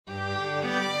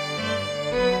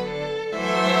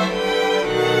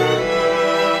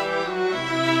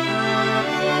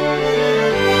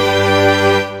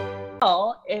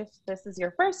if this is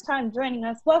your first time joining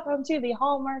us, welcome to the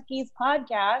Hallmarkies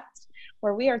podcast,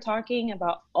 where we are talking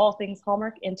about all things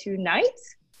Hallmark. And tonight,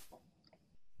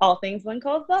 all things One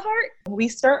Calls the Heart. We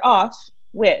start off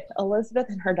with Elizabeth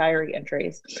and her diary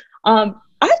entries. I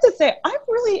have to say, I'm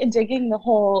really digging the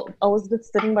whole Elizabeth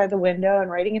sitting by the window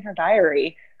and writing in her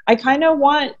diary. I kind of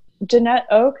want Jeanette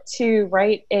Oak to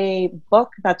write a book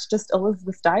that's just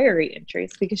Elizabeth's diary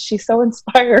entries because she's so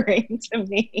inspiring to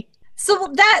me.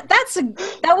 So that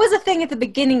was a thing at the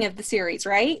beginning of the series,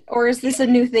 right? Or is this a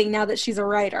new thing now that she's a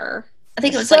writer? I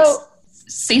think it was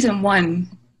season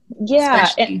 1. Yeah,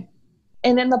 and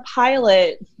in the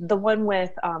pilot, the one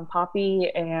with Poppy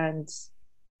and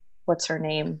what's her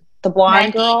name? The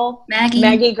blonde girl?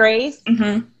 Maggie Grace?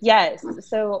 Mm-hmm. Yes.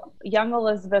 So young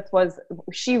Elizabeth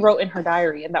she wrote in her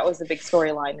diary, and that was a big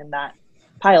storyline in that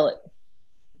pilot.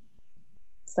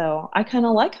 So I kind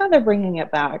of like how they're bringing it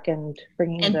back and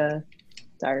bringing the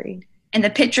diary. And the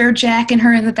picture of Jack and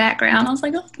her in the background. I was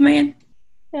like, oh, man.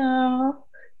 Oh,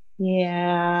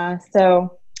 yeah.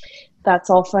 So that's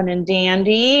all fun and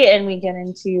dandy, and we get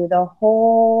into the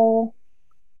whole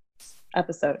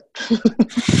episode.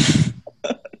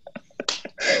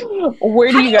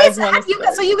 Where do you guys want to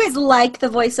start? So you guys like the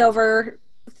voiceover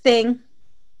thing?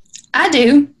 I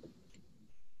do.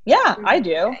 Yeah, I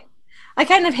do. I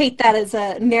kind of hate that as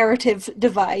a narrative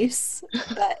device.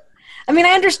 But I mean,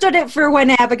 I understood it for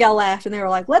when Abigail left, and they were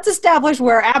like, let's establish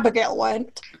where Abigail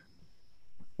went.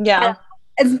 Yeah.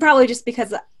 It's probably just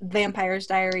because Vampire's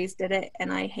Diaries did it,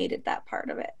 and I hated that part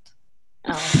of it.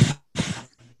 Oh.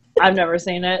 I've never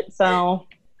seen it, so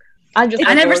I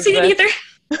never seen it either.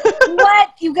 What?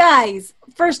 You guys,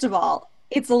 first of all,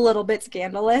 it's a little bit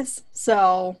scandalous,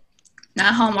 so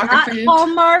not Hallmark approved.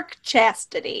 Hallmark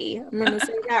chastity. I'm going to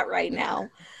say that right now.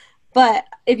 But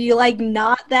if you like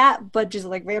not that, but just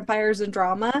like vampires and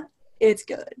drama, it's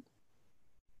good.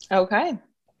 Okay.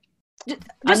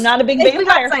 I'm not a big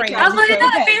vampire fan. I'm not a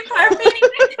vampire fan.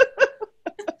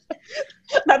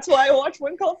 That's why I watch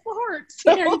One Calls the Heart.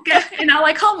 So. There you go. And I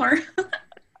like Hallmark.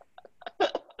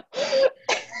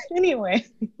 Anyway.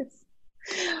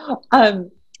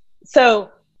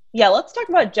 So yeah, let's talk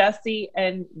about Jesse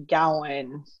and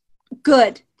Gowan.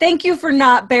 Good. Thank you for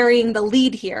not burying the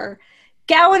lead here.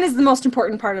 Gowan is the most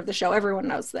important part of the show. Everyone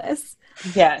knows this.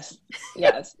 Yes.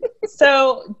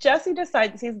 So Jesse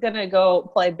decides he's going to go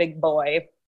play big boy.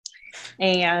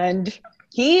 And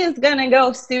he is going to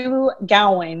go sue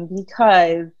Gowan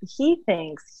because he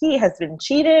thinks he has been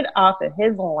cheated off of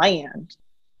his land.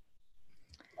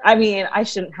 I mean, I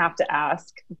shouldn't have to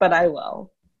ask, but I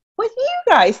will. What do you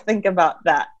guys think about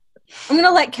that? I'm going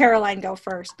to let Caroline go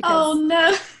first. Oh,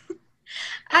 no.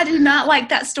 I do not like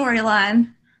that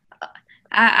storyline.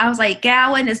 I was like,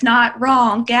 Gowan is not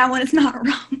wrong. Gowan is not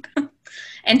wrong.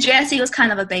 And Jesse was kind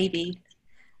of a baby.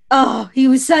 Oh, he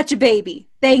was such a baby.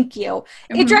 Thank you.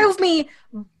 Mm-hmm. It drove me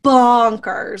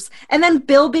bonkers. And then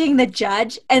Bill being the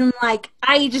judge, and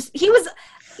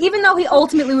even though he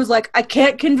ultimately was like, I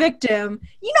can't convict him,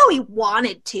 he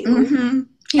wanted to. Mm-hmm.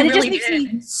 And it just makes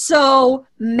me so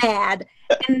mad.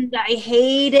 And I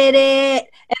hated it.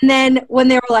 And then when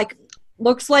they were like,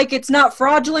 looks like it's not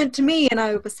fraudulent to me, and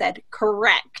I said,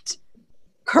 correct,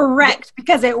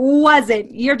 because it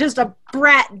wasn't. You're just a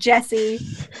brat, Jesse.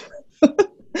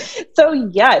 So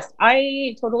yes,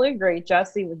 I totally agree.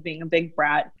 Jesse was being a big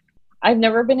brat. I've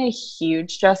never been a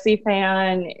huge Jesse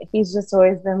fan. He's just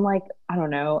always been like, I don't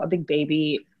know, a big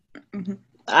baby.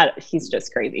 Mm-hmm. He's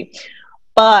just crazy.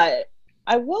 But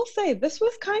I will say this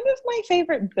was kind of my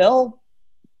favorite Bill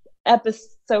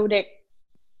episodic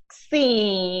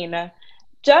scene,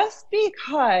 just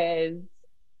because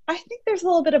I think there's a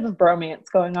little bit of a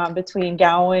bromance going on between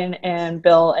Gowan and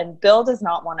Bill does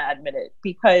not want to admit it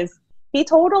because he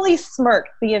totally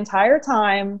smirked the entire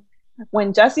time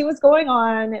when Jesse was going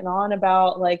on and on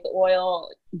about like the oil.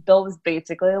 Bill was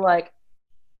basically like,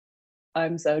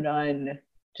 I'm so done.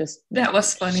 Just that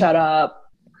was funny. Shut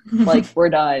up. Like, we're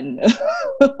done.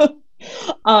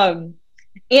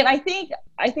 And I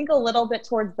think a little bit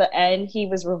towards the end, he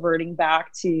was reverting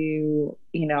back to,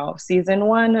 season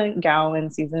 1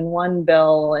 Gowan, season 1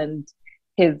 Bill, and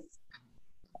his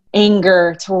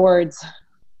anger towards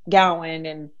Gowan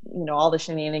and, all the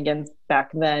shenanigans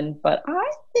back then. But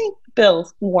I think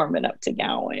Bill's warming up to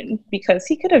Gowan because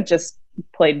he could have just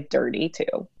played dirty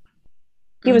too.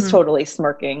 He was totally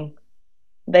smirking.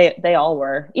 They all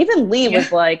were. Even Lee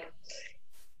was like,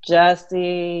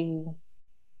 Jesse...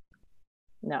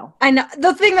 No. I know.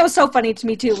 The thing that was so funny to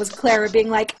me, too, was Clara being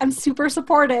like, I'm super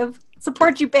supportive.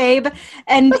 Support you, babe.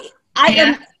 And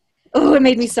it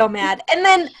made me so mad. And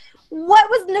then what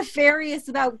was nefarious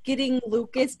about getting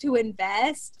Lucas to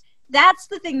invest That's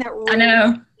the thing that I really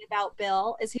know. about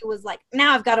Bill is he was like,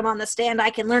 now I've got him on the stand. I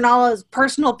can learn all his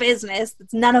personal business.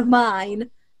 That's none of mine.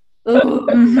 Ugh.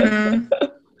 Mm-hmm.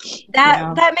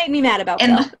 That made me mad about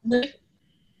Bill. And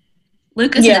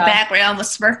Lucas in the background was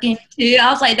smirking too.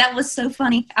 I was like, that was so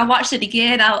funny. I watched it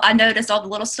again. I noticed all the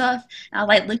little stuff. And I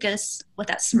like Lucas with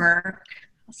that smirk.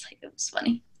 I was like, it was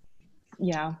funny.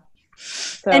 Yeah.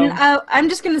 So. And I'm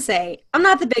just going to say, I'm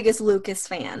not the biggest Lucas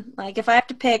fan. Like, if I have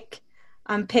to pick,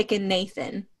 I'm picking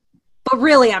Nathan. But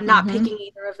really, I'm not picking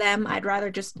either of them. I'd rather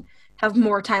just have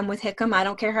more time with Hickam. I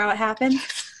don't care how it happens.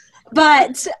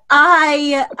 But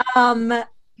I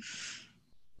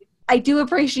do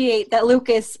appreciate that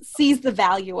Lucas sees the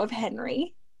value of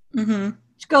Henry.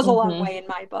 Which goes a long way in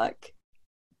my book.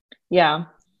 Yeah.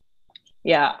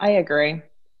 Yeah, I agree.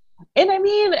 And I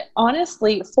mean,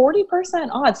 honestly, 40%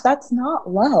 odds, that's not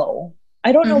low.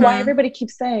 I don't know why everybody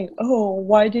keeps saying, oh,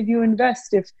 why did you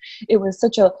invest if it was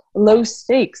such a low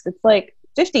stakes? It's like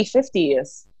 50-50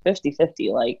 is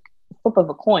 50-50, like flip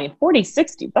of a coin.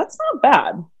 40-60, that's not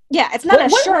bad. Yeah, it's not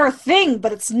sure thing,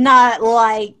 but it's not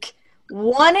like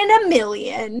 1 in a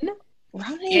million.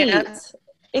 Right. Yeah.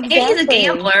 Exactly. And he's a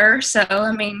gambler, so,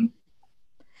 I mean,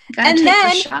 gotta take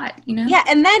the shot, you know? Yeah,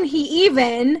 and then he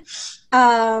even,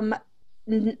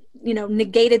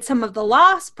 negated some of the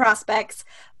loss prospects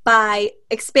by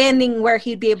expanding where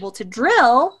he'd be able to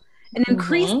drill and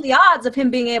increase the odds of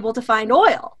him being able to find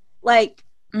oil. Like,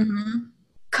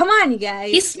 come on, you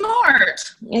guys. He's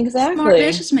smart. Exactly. Smart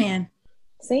businessman.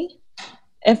 See?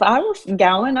 If I were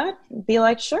Gowan, I'd be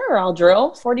like, sure, I'll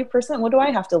drill 40%. What do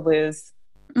I have to lose?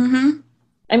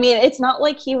 I mean, it's not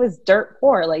like he was dirt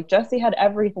poor. Like, Jesse had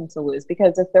everything to lose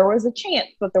because if there was a chance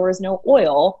that there was no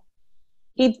oil,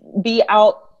 he'd be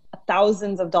out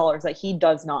thousands of dollars that he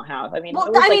does not have. I mean,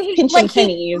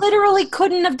 he literally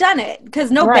couldn't have done it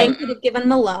because no bank could have given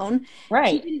him a loan.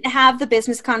 Right. He didn't have the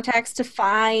business contacts to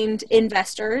find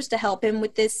investors to help him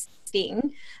with this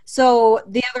thing. So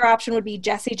the other option would be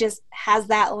Jesse just has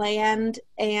that land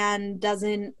and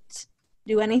doesn't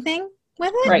do anything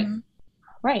with it. Right.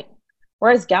 Right.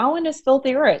 Whereas Gowan is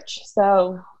filthy rich,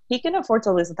 so he can afford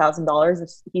to lose $1,000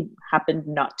 if he happened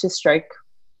not to strike.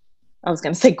 I was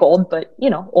going to say gold, but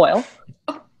oil.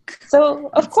 So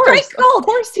of course, gold. Of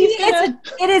course,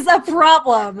 it is a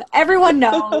problem. Everyone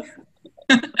knows.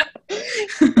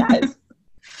 Yes.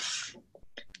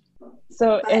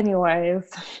 So, anyways,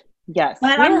 yes.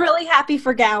 But I'm really happy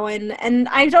for Gowan, and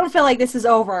I don't feel like this is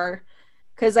over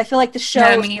because I feel like the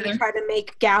show is going to try to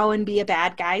make Gowan be a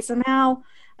bad guy somehow,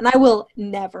 and I will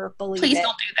never believe Please it.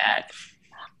 don't do that.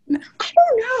 I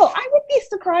don't know. I would be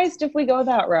surprised if we go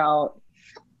that route.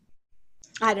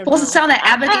 I don't know. Well, it's how that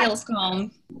Abigail's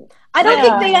gone. I don't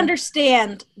think they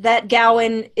understand that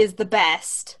Gowan is the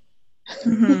best.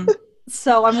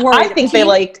 So I'm worried. I think they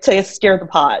like to stir the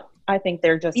pot. I think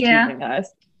they're just teasing us.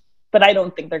 But I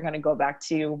don't think they're going to go back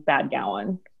to bad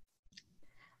Gowan.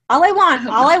 All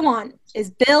I want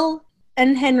is Bill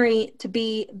and Henry to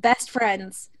be best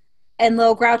friends and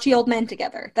little grouchy old men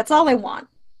together. That's all I want.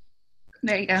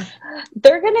 There you go.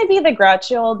 They're going to be the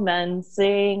grouchy old men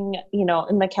sitting, in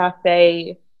the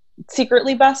cafe,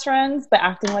 secretly best friends, but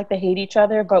acting like they hate each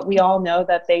other. But we all know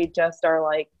that they just are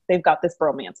like, they've got this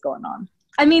bromance going on.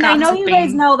 I mean, I know you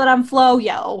guys know that I'm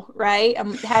Flo-Yo, right?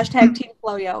 I'm hashtag Team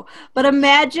Flo-Yo. But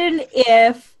imagine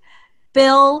if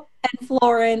Bill and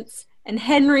Florence and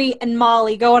Henry and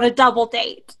Molly go on a double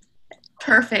date.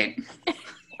 Perfect.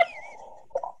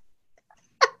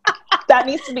 That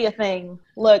needs to be a thing.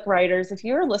 Look, writers, if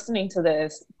you're listening to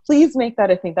this, please make that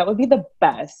a thing. That would be the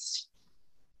best.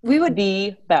 We would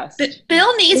be best. But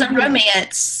Bill needs a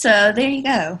romance, so there you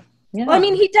go. Yeah. Well, I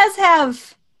mean, he does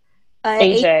have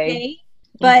AJ,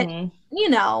 but they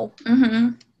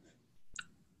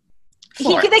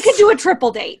could do a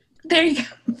triple date. There you go.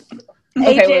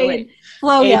 AJ and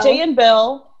Flo-Yo. AJ and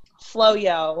Bill,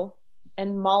 Flo-Yo,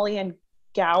 and Molly and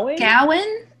Gowan.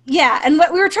 Gowan? Yeah, and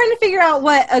we were trying to figure out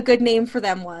what a good name for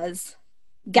them was.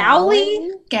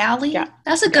 Gowley? Gowley?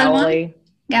 That's a good one.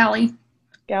 Gowley.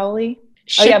 Gowley.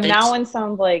 Oh yeah, Mowen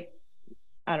sounds like,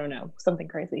 I don't know, something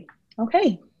crazy.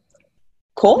 Okay.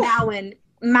 Cool. Mowen.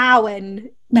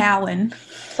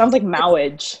 Sounds like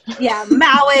marriage. Yeah,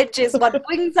 marriage is what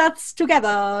brings us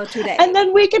together today. And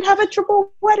then we can have a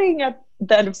triple wedding at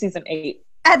the end of season 8.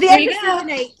 At the end of season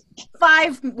 8,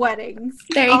 5 weddings.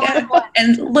 There you go.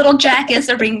 And little Jack is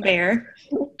the ring bearer.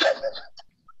 Will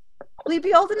he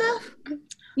be old enough?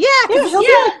 Yeah, he'll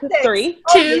be like 3,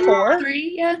 2, 4,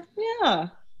 3. Yeah.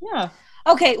 Yeah.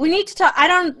 Okay, we need to talk.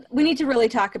 We need to really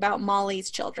talk about Molly's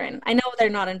children. I know they're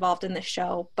not involved in this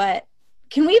show, but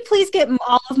can we please get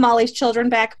all of Molly's children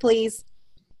back, please?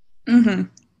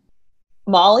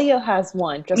 Molly has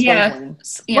one, just one.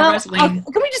 Yeah,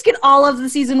 can we just get all of the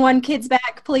season 1 kids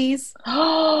back, please?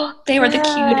 They were the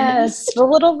cutest. The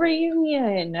little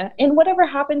reunion. And whatever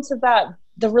happened to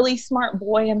the really smart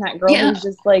boy and that girl who's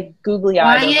just like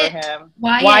googly-eyed over him?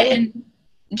 Wyatt and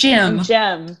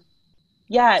Jim.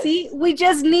 Yes. See, we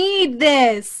just need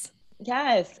this.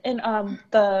 Yes. And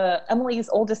the Emily's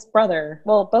oldest brother,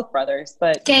 well, both brothers,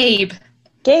 but Gabe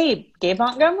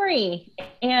Montgomery.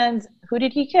 And who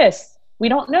did he kiss? We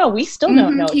don't know. We still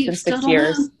don't know. It's been 6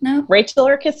 years. No. Rachel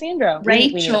or Cassandra? Rachel.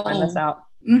 We need to find this out.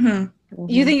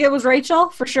 You think it was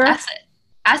Rachel for sure?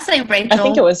 I say Rachel. I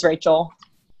think it was Rachel.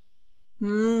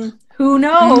 Who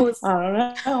knows? I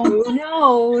don't know. Who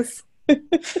knows?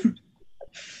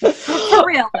 For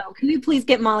real though, can we please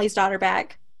get Molly's daughter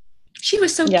back? She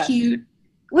was so cute.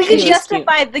 We can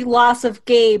justify the loss of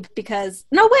Gabe because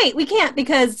we can't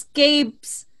because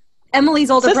Gabe's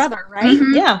Emily's older brother, right?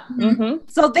 Yeah.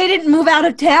 So they didn't move out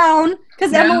of town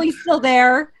because Emily's still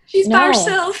there. She's by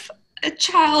herself, a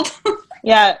child.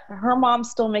 Yeah, her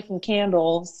mom's still making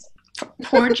candles.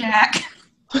 Poor Jack.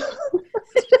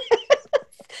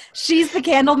 She's the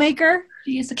candle maker.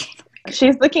 She's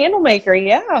the candle maker,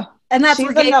 yeah. And that's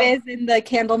where Gabe is, in the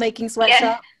candle making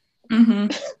sweatshop.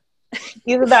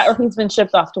 Either that or he's been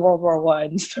shipped off to World War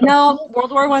I. So. No,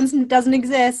 World War I doesn't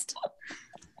exist.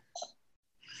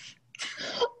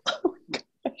 Oh my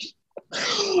gosh.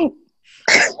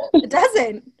 It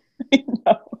doesn't.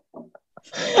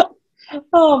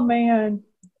 Oh man.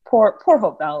 Poor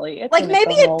Hope Valley. It's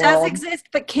maybe it does exist,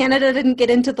 but Canada didn't get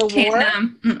into the war.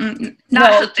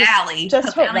 Not Hope Valley.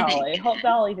 Just Hope Valley. Hope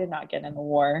Valley did not get in the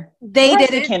war. They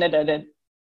did. Canada did.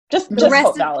 Just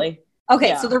Hope Valley.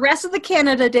 Okay, so the rest of the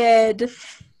Canada did.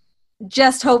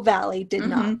 Just Hope Valley did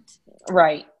not.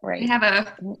 Right. We have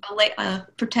a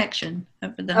protection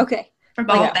over them. Okay. For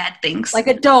all bad things. Like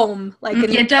a dome. Like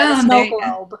a snow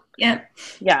globe. Yep.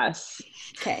 Yes.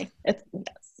 Okay. Yes.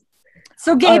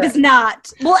 So Gabe is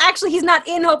not. Well, actually, he's not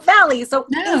in Hope Valley. So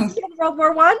is he in World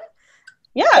War I?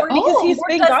 Yeah, because he's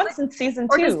been gone since season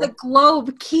 2. Or does the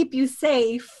globe keep you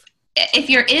safe? If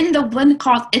you're in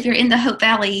the Hope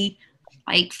Valley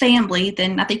family,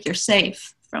 then I think you're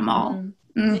safe from all.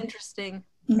 Interesting.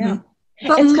 Yeah.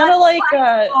 But it's kind of like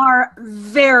are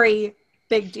very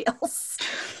big deals.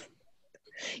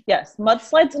 Yes,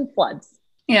 mudslides and floods.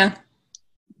 Yeah.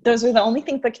 Those are the only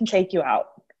things that can take you out.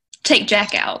 Take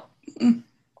Jack out.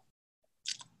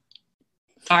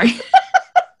 Sorry.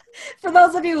 For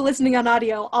those of you listening on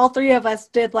audio, all three of us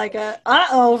did like a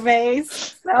uh-oh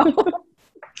face. So.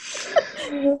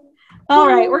 All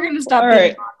right, we're going to stop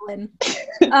being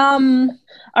modeling.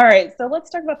 All right, so let's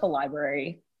talk about the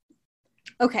library.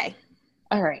 Okay.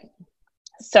 All right.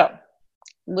 So,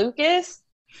 Lucas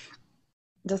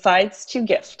decides to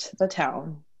gift the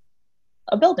town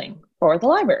a building for the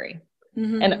library.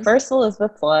 And at first,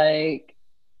 Elizabeth's like,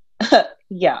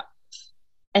 yeah.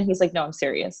 And he's like, no, I'm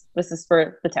serious. This is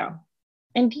for the town.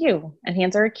 And you. And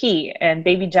hands her a key. And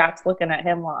baby Jack's looking at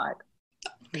him like,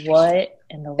 what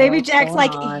in the world? Baby Jack's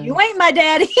like, you ain't my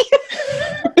daddy.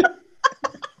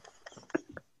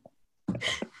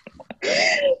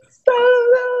 So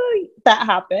that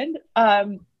happened.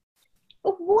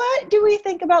 What do we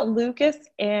think about Lucas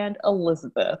and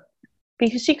Elizabeth?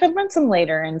 Because she confronts him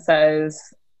later and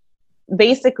says,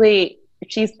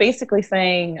 she's basically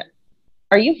saying,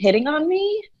 are you hitting on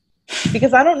me?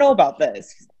 Because I don't know about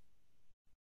this.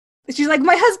 She's like,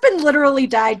 my husband literally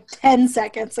died 10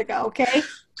 seconds ago, okay?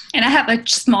 And I have a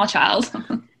small child.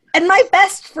 And my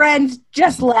best friend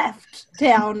just left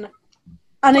town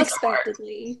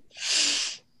unexpectedly.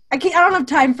 I don't have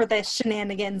time for this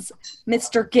shenanigans,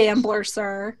 Mr. Gambler,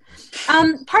 sir.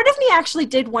 Part of me actually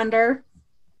did wonder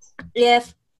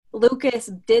if Lucas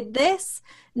did this,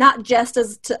 not just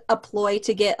as a ploy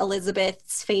to get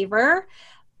Elizabeth's favor,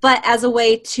 but as a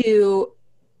way to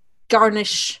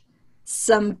garnish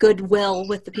some goodwill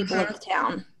with the people of the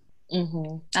town.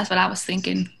 That's what I was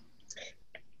thinking.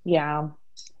 Yeah.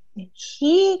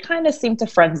 He kind of seemed to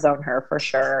friend zone her for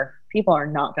sure. People are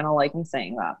not going to like me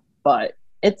saying that, but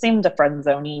it seemed a friend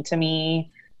zone-y to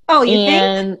me. Oh, you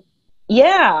think?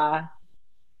 Yeah.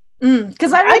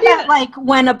 Because I read that like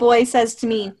when a boy says to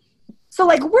me, so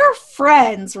like we're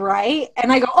friends, right?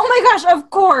 And I go, oh my gosh, of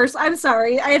course. I'm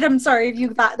sorry. I'm sorry if you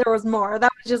thought there was more.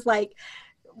 That was just like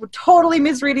we're totally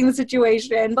misreading the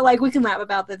situation, but like we can laugh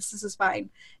about this. This is fine.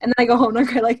 And then I go home and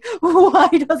I cry like, why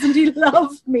doesn't he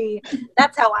love me?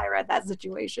 That's how I read that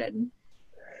situation.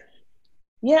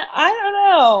 Yeah, I don't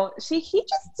know. He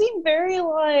just seemed very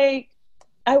like,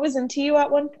 I was into you at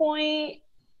one point,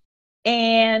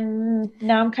 and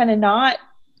now I'm kind of not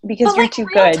because you're too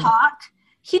good. Talk,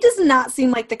 he does not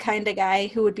seem like the kind of guy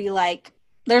who would be like,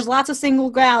 there's lots of single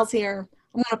gals here.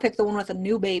 I'm going to pick the one with a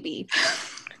new baby.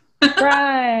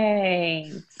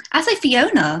 Right. I say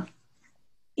Fiona.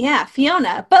 Yeah,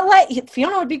 Fiona. But, like,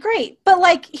 Fiona would be great. But,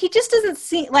 like, he just doesn't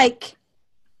seem like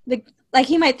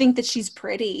he might think that she's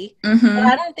pretty. Mm-hmm. But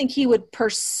I don't think he would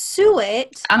pursue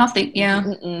it. I don't think, yeah.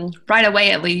 Mm-mm. Right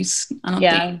away, at least. I don't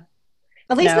think.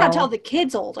 At least not No. until the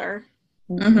kid's older.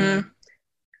 Mm-hmm.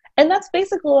 And that's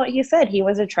basically what he said. He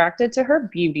was attracted to her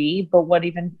beauty, but what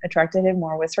even attracted him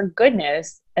more was her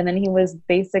goodness. And then he was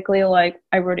basically like,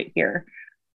 I wrote it here.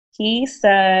 He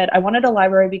said, I wanted a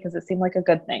library because it seemed like a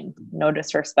good thing. No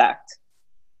disrespect.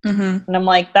 Mm-hmm. And I'm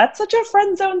like, that's such a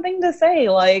friend zone thing to say.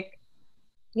 Like,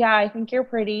 yeah, I think you're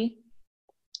pretty,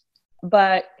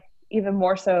 but even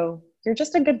more so, you're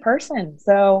just a good person.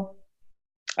 So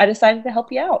I decided to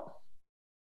help you out.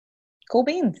 Cool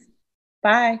beans.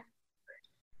 Bye.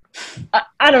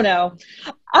 I don't know.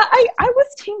 I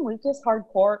was Team Lucas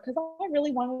hardcore because I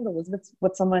really wanted Elizabeth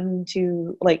with someone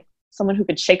to, like, someone who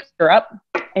could shake her up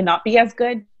and not be as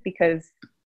good because,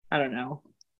 I don't know,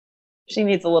 she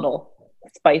needs a little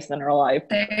spice in her life.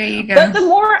 There you go. But the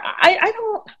more I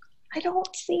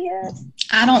don't see it.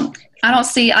 I don't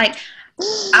see, like,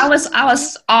 I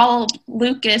was all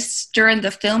Lucas during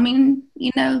the filming,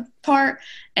 part,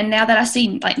 and now that I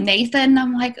see, like, Nathan,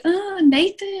 I'm like, oh,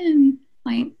 Nathan,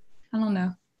 like, I don't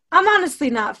know. I'm honestly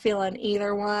not feeling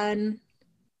either one.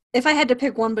 If I had to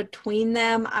pick one between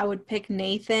them, I would pick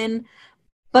Nathan.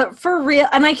 But for real,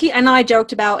 and I know I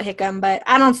joked about Hickam, but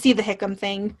I don't see the Hickam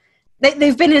thing.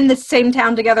 They've been in the same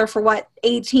town together for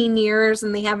 18 years,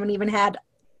 and they haven't even had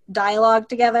dialogue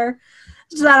together.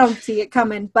 So I don't see it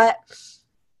coming. But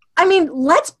I mean,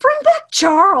 let's bring back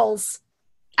Charles.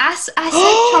 I said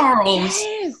Charles.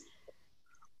 Yes.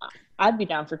 I'd be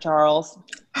down for Charles.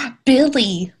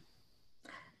 Billy.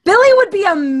 Billy would be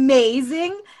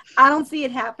amazing. I don't see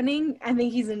it happening. I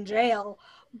think he's in jail.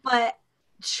 But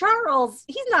Charles,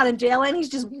 he's not in jail, and he's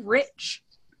just rich.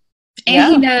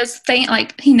 And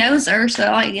he knows her,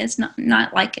 so like it's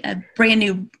not like a brand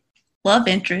new love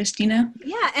interest, Yeah,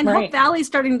 and Right. Hope Valley's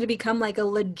starting to become like a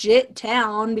legit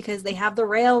town because they have the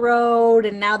railroad,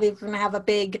 and now they're going to have a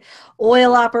big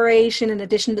oil operation in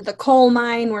addition to the coal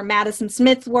mine where Madison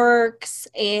Smith works,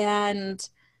 and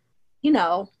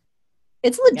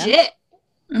it's legit.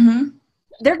 Mm-hmm.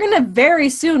 They're going to very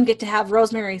soon get to have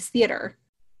Rosemary's Theater.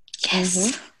 Yes.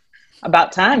 Mm-hmm.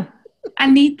 About time. I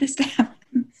need this to happen.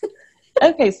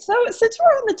 Okay, so since we're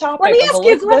on the topic,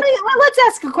 Let's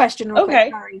ask a question real quick.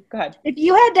 Sorry. Go ahead. If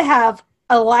you had to have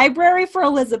a library for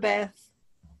Elizabeth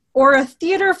or a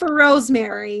theater for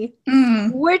Rosemary,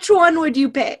 which one would you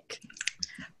pick?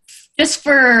 Just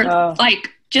for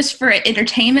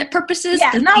entertainment purposes.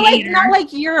 Yeah, not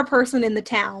like you're a person in the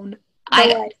town.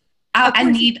 I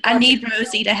need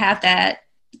Rosie to have that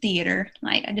theater.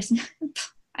 Like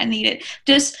I need it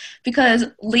just because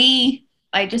Lee.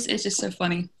 It's just so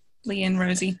funny. Lee and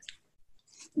Rosie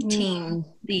team.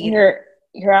 You're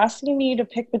asking me to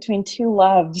pick between two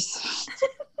loves.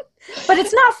 But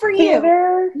it's not for you.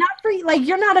 Theater. Not for you. Like,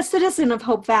 you're not a citizen of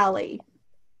Hope Valley.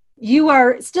 You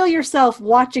are still yourself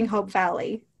watching Hope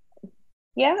Valley.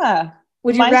 Yeah.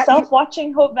 Would you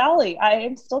watching Hope Valley, I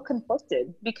am still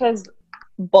conflicted because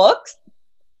books,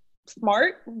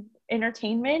 smart,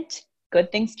 entertainment,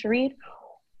 good things to read,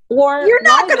 or you're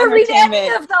not going to read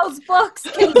any of those books,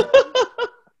 Kate.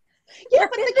 Yeah,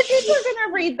 but the kids are going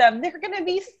to read them. They're going to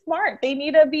be smart. They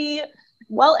need to be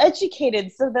well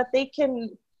educated so that they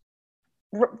can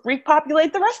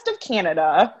repopulate the rest of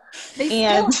Canada. They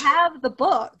still have the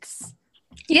books.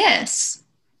 Yes.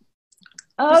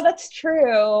 Oh, that's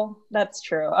true. That's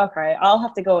true. Okay, I'll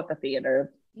have to go with the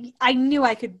theater. I knew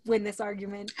I could win this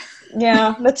argument.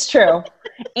 Yeah, that's true.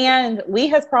 And Lee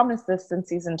has promised this since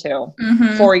season 2,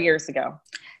 4 years ago.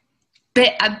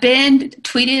 But Ben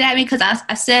tweeted at me because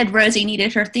I said Rosie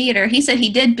needed her theater. He said he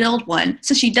did build one,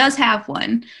 so she does have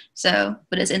one. So,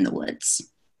 but it's in the woods.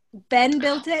 Ben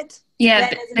built it?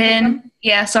 Yeah, Ben.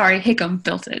 Yeah, sorry, Hickam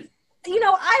built it.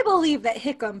 I believe that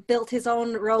Hickam built his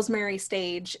own Rosemary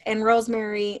stage, and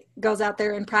Rosemary goes out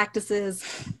there and practices,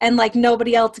 and like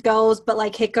nobody else goes, but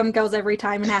like Hickam goes every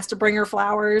time and has to bring her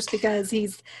flowers because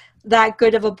he's that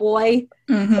good of a boy.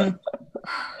 Mm-hmm.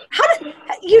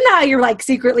 How you're like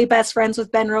secretly best friends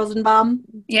with Ben Rosenbaum?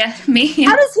 Yeah, me.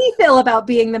 How does he feel about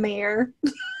being the mayor?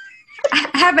 I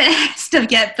haven't asked him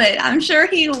yet, but I'm sure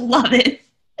he'll love it.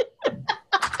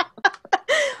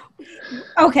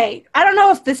 Okay, I don't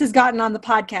know if this has gotten on the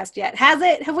podcast yet. Has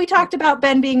it? Have we talked about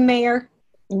Ben being mayor?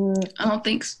 I don't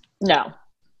think so. No.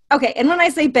 Okay, and when I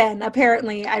say Ben,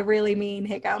 apparently I really mean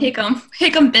Hickam.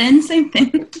 Hickam Ben, same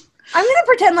thing. I'm going to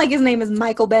pretend like his name is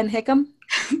Michael Ben Hickam.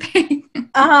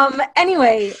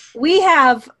 Anyway, we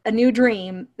have a new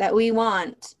dream that we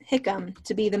want Hickam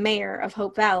to be the mayor of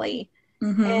Hope Valley.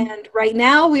 Mm-hmm. And right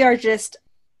now we are just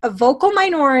a vocal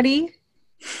minority,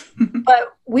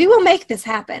 but we will make this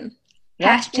happen.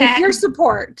 Hashtag with your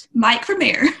support. Mike for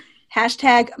mayor.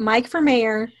 Hashtag Mike for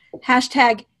mayor.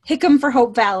 Hashtag Hickam for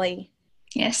Hope Valley.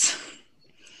 Yes.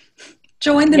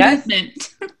 Join the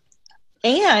movement.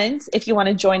 And if you want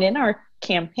to join in our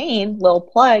campaign, little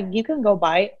plug, you can go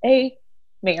buy a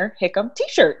Mayor Hickam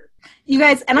t-shirt. You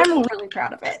guys, and I'm really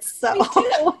proud of it. So,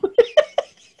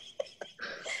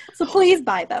 so please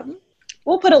buy them.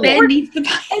 We'll put a link.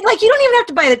 Like, you don't even have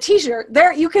to buy the t-shirt.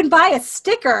 There, you can buy a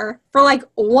sticker for like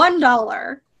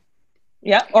 $1.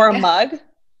 Yeah, or a mug.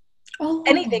 Oh.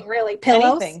 Anything really.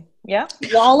 Pillows. Anything. Yeah.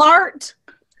 Wall art.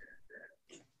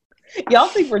 Y'all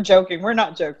think we're joking. We're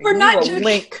not joking. We're not joking.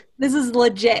 Link. This is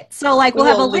legit. So, like, we'll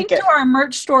have a link to our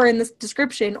merch store in the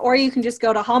description, or you can just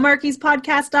go to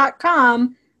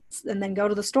hallmarkiespodcast.com and then go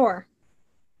to the store.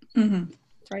 Mm-hmm.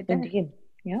 It's right there. Indeed.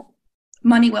 Yep.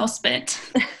 Money well spent.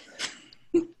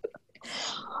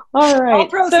 All right. All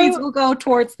proceeds will go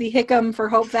towards the Hickam for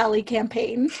Hope Valley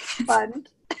campaign fund.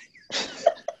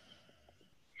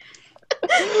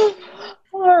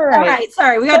 All right.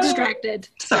 Sorry, we got distracted.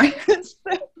 Sorry.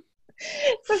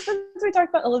 So since we talked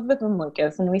about Elizabeth and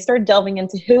Lucas, and we started delving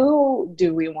into who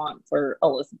do we want for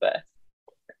Elizabeth,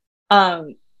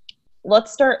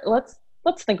 let's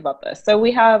think about this. So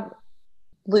we have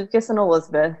Lucas and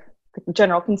Elizabeth. The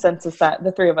general consensus that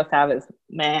the three of us have is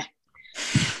meh.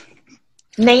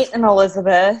 Nate and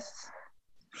Elizabeth.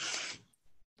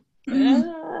 I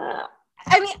mean,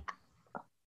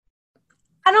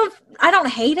 I don't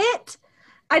hate it.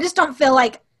 I just don't feel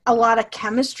like a lot of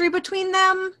chemistry between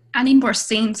them. I need more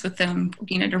scenes with them,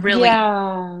 to really.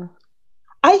 Yeah.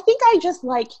 I think I just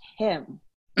like him.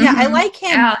 Yeah, I like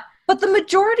him. Yeah. But the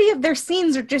majority of their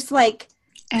scenes are just like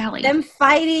Allie. Them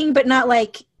fighting, but not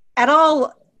like at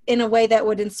all in a way that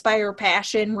would inspire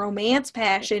passion, romance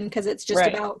passion, because it's just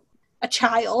about a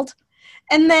child.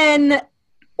 And then,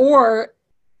 or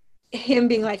him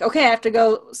being like, okay, I have to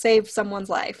go save someone's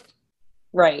life.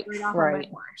 Right.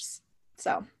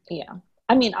 So. Yeah.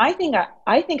 I mean, I think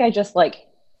I just like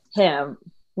him,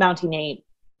 Mountie Nate,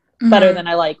 better than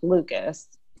I like Lucas.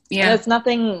 Yeah, and it's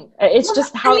nothing. It's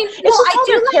just how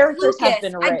their characters have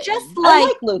been written. I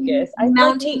like Lucas. I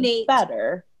like Nate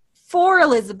better for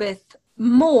Elizabeth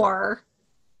more,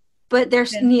 but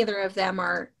there's neither of them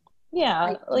are.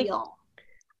 Yeah, ideal.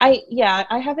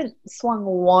 I haven't swung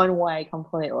one way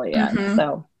completely yet.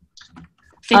 So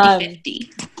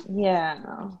 50-50.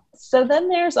 Yeah. So then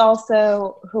there's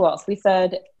also, who else? We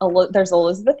said there's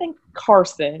Elizabeth and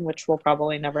Carson, which will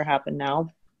probably never happen now.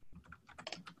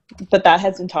 But that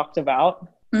has been talked about.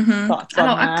 Thoughts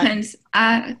on that?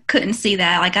 I couldn't see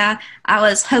that. Like I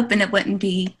was hoping it wouldn't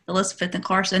be Elizabeth and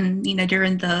Carson,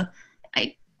 during the,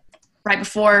 right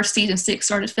before season 6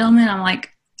 started filming. I'm like,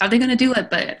 are they going to do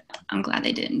it? But I'm glad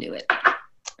they didn't do it.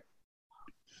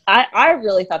 I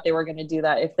really thought they were going to do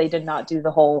that if they did not do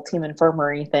the whole team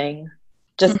infirmary thing.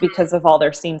 Just because of all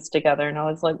their scenes together. And I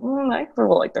was like, I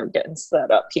feel like they're getting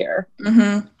set up here.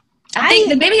 I think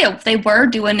that maybe they were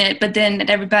doing it, but then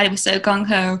everybody was so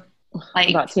gung-ho,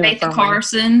 like Faith and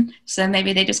Carson, so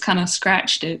maybe they just kind of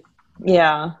scratched it.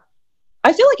 Yeah.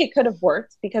 I feel like it could have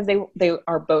worked because they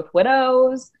are both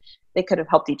widows. They could have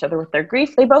helped each other with their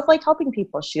grief. They both liked helping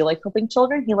people. She liked helping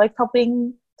children. He liked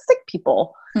helping sick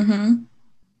people.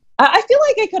 I feel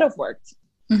like it could have worked.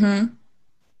 I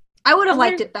would have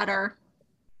liked it better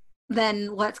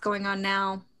than what's going on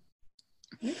now.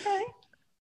 Okay.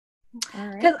 All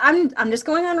right. Because I'm just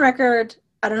going on record.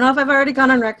 I don't know if I've already gone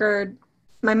on record.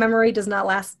 My memory does not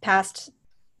last past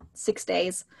 6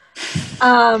 days.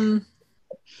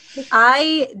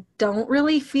 I don't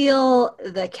really feel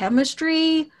the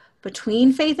chemistry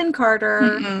between Faith and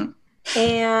Carter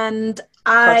and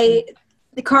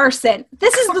Carson.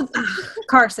 This is the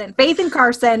Carson. Faith and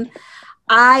Carson.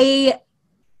 I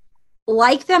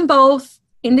like them both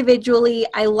individually.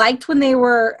 I liked when they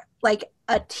were like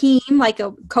a team, like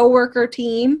a coworker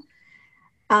team.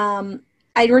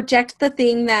 I reject the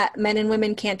thing that men and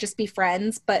women can't just be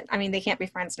friends, but I mean, they can't be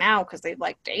friends now because they've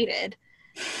like dated.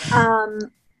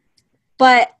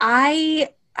 But I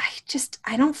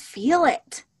don't feel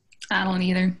it. I don't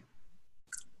either.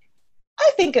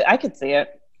 I think I could see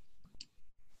it.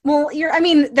 Well,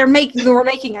 we're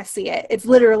making us see it. It's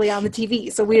literally on the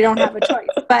TV, so we don't have a choice.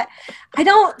 But I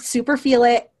don't super feel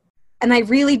it. And I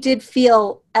really did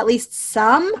feel at least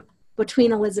some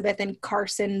between Elizabeth and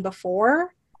Carson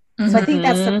before. So I think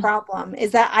that's the problem,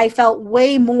 is that I felt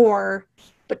way more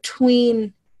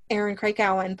between Aaron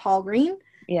Krakow and Paul Green.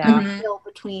 Yeah. It's still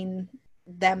between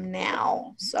them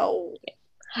now. So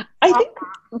I think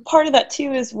part of that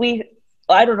too is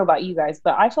I don't know about you guys,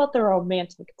 but I felt the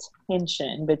romantic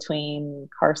tension between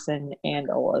Carson and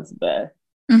Elizabeth.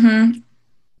 Mm-hmm.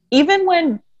 Even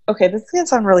when, okay, this is gonna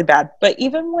sound really bad, but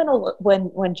even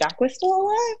when Jack was still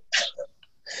alive,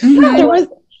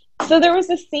 there was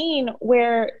a scene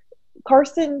where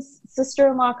Carson's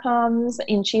sister-in-law comes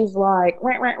and she's like,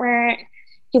 rah,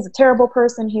 he's a terrible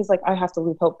person. He's like, I have to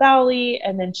leave Hope Valley.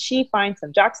 And then she finds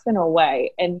him. Jack's been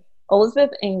away. And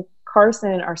Elizabeth and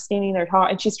Carson are standing there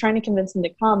talking, and she's trying to convince him to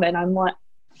come. And I'm like,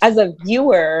 as a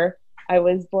viewer, I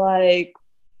was like,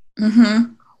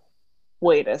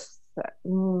 wait a sec.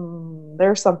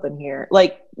 There's something here.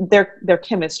 Like their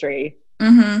chemistry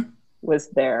was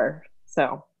there.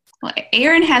 So well,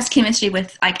 Aaron has chemistry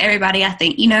with like everybody, I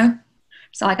think,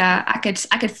 So like I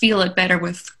could feel it better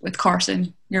with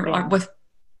Carson, with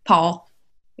Paul.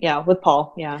 Yeah, with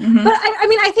Paul. Yeah. Mm-hmm. But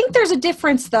I think there's a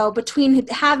difference though between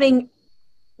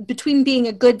being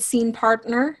a good scene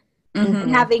partner and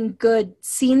having good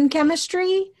scene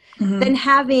chemistry than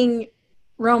having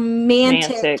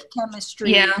romantic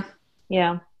chemistry. Yeah.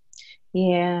 Yeah.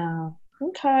 Yeah.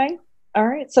 Okay. All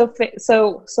right. So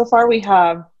far we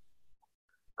have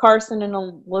Carson and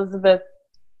Elizabeth,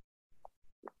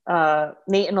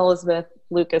 Nate and Elizabeth,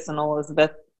 Lucas and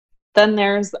Elizabeth. Then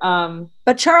there's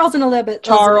but Charles and Elizabeth.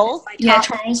 Charles,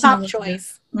 Charles, top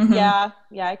choice. Mm-hmm. Yeah,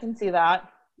 I can see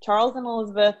that. Charles and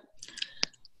Elizabeth.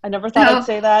 I never thought I'd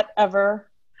say that ever.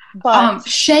 But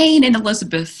Shane and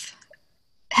Elizabeth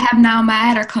have now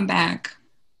met or come back.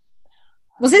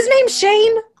 Was his name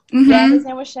Shane? Mm-hmm. Yeah, his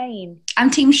name was Shane. I'm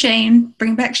Team Shane.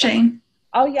 Bring back Shane.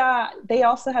 Oh yeah, they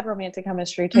also had romantic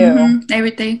chemistry too.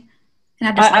 Everything. And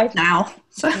I just like now.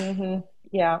 So.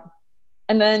 Yeah.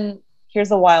 And then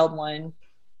here's a wild one.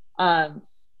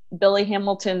 Billy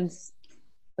Hamilton's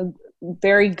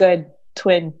very good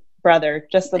twin brother,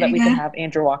 just so that we can have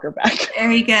Andrew Walker back.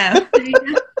 There you go.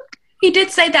 He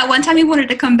did say that one time he wanted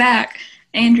to come back.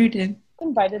 Andrew did.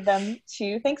 Invited them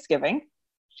to Thanksgiving.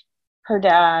 Her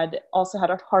dad also had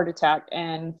a heart attack,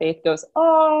 and Faith goes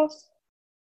off.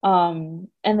 And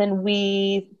then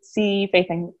we see Faith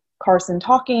and Carson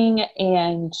talking,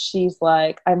 and she's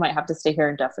like, I might have to stay here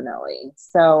indefinitely.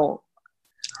 So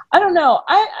I don't know.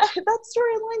 That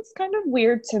storyline's kind of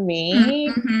weird to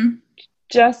me,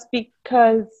 just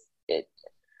because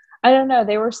I don't know.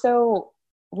 They were so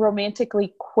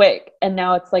romantically quick, and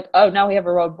now it's like, oh, now we have a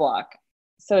roadblock.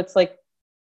 So it's like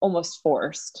almost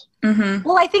forced.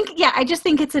 Well, I just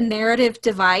think it's a narrative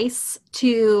device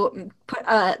to put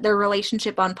their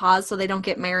relationship on pause so they don't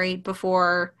get married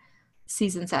before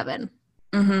season 7.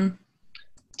 Do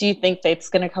you think Faith's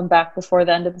going to come back before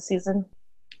the end of the season?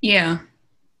 Yeah.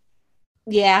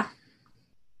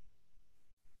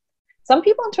 Some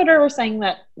people on Twitter were saying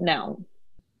that no.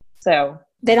 So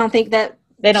they don't think that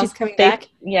she's coming back?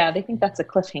 Yeah, they think that's a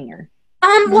cliffhanger.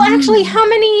 Well, actually, how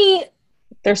many...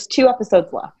 There's 2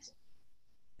 episodes left.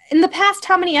 In the past,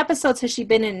 how many episodes has she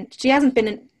been in? She hasn't been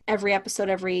in every episode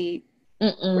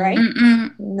right?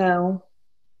 No.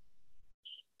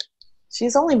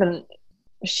 She's only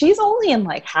in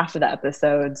like half of the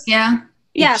episodes. Yeah.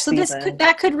 Yeah, so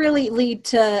that could really lead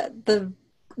to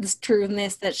this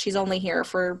trueness that she's only here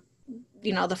for,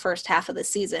 the first half of the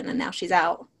season, and now she's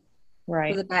out.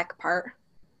 Right. For the back part.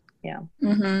 Yeah.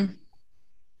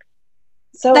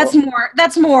 So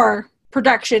that's more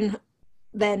production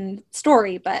than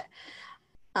story, but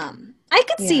I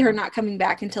could see her not coming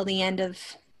back until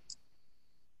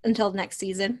next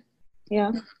season.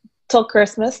 Yeah. Till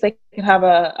Christmas, they can have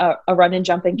a run and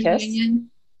jump and kiss.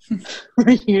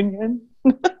 Reunion.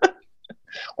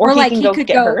 or like he could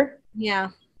go. Her.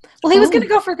 Yeah. Well, he was going to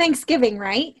go for Thanksgiving,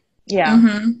 right? Yeah.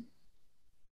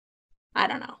 I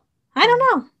don't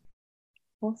know.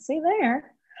 We'll see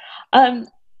there.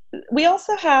 We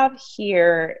also have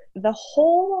here the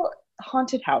whole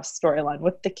haunted house storyline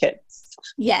with the kids.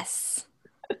 Yes.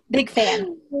 Big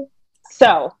fan.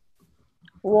 So,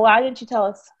 why didn't you tell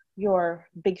us you're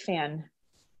a big fan?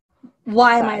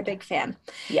 Why am I a big fan?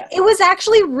 Yes. It was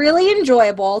actually really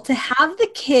enjoyable to have the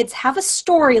kids have a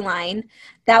storyline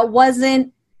that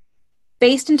wasn't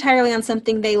based entirely on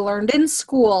something they learned in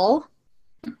school.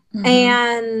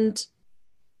 And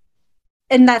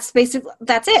that's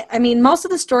it. I mean, most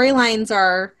of the storylines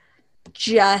are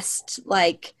just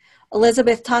like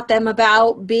Elizabeth taught them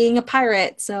about being a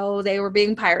pirate, so they were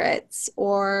being pirates,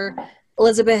 or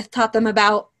Elizabeth taught them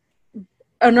about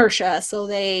inertia, so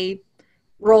they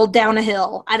rolled down a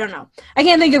hill. I don't know. I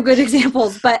can't think of good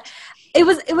examples, but it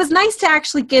was nice to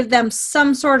actually give them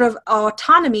some sort of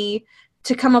autonomy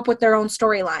to come up with their own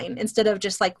storyline instead of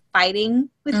just like fighting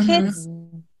with kids.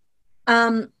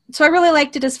 So I really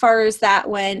liked it as far as that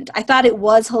went. I thought it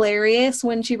was hilarious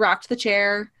when she rocked the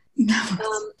chair.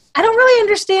 I don't really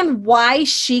understand why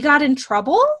she got in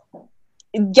trouble.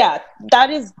 Yeah, that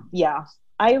is,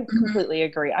 I completely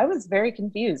agree. I was very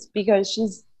confused because she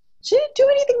didn't do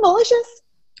anything malicious.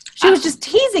 She was just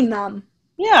teasing them.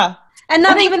 Yeah. And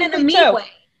not even in a mean way.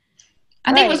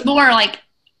 I think it was more like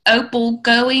Opal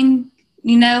going,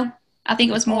 I think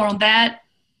it was more on that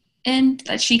end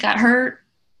that she got hurt.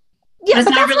 Yeah,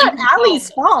 but that's not Allie's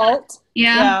fault.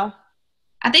 Yeah.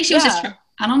 I think she was just,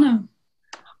 I don't know.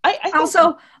 I think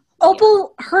also,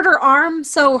 Opal hurt her arm,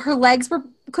 so her legs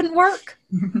couldn't work.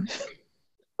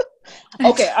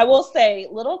 Okay, I will say,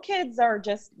 little kids are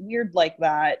just weird like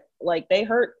that. Like, they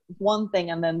hurt one thing,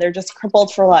 and then they're just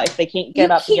crippled for life. They can't get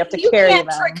up. You have to carry them.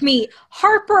 You can't trick me.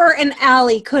 Harper and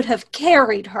Allie could have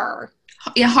carried her.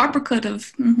 Yeah, Harper could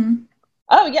have. Mm-hmm.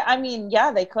 Oh, yeah, I mean,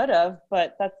 yeah, they could have,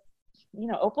 but that's,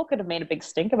 Opal could have made a big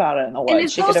stink about it in the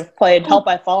woods. She could have played Help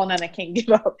I've Fallen and I Can't Get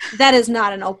Up. That is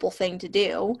not an Opal thing to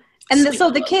do. And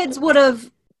so the kids would have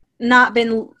not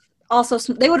been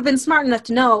they would have been smart enough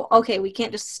to know, okay, we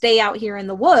can't just stay out here in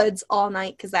the woods all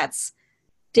night because that's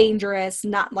dangerous,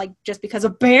 not like just because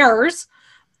of bears,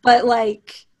 but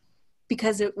like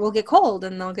because it will get cold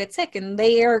and they'll get sick. And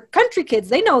they are country kids.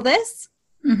 They know this.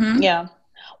 Mm-hmm. Yeah.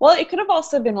 Well, it could have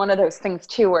also been one of those things,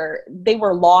 too, where they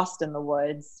were lost in the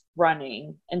woods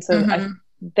running. And so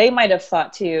they might have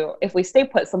thought, too, if we stay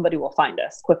put, somebody will find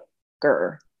us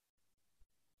quicker.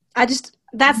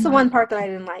 That's the one part that I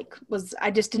didn't like, was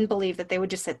I just didn't believe that they would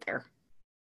just sit there.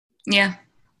 Yeah.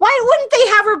 Why wouldn't they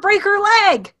have her break her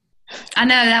leg? I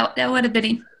know, that would have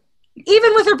been...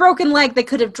 Even with her broken leg, they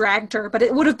could have dragged her, but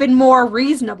it would have been more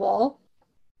reasonable.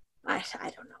 I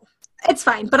don't know. It's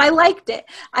fine, but I liked it.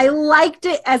 I liked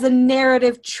it as a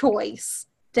narrative choice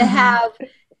to have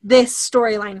this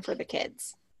storyline for the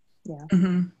kids. Yeah.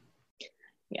 Mm-hmm.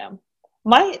 Yeah.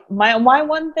 My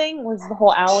one thing was the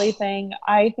whole Allie thing.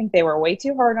 I think they were way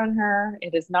too hard on her.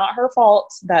 It is not her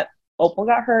fault that Opal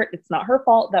got hurt. It's not her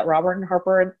fault that Robert and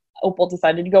Harper and Opal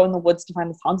decided to go in the woods to find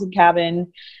this haunted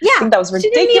cabin. Yeah. I think that was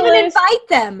ridiculous. She didn't even invite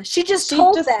them. She just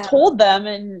told them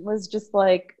and was just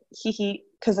like,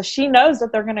 because she knows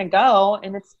that they're going to go,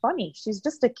 and it's funny. She's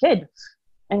just a kid.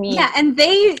 I mean. Yeah, and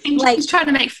she's trying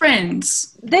to make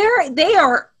friends. They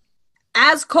are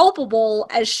as culpable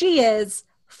as she is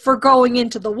for going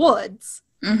into the woods.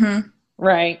 Mm-hmm.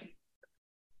 Right.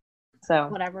 So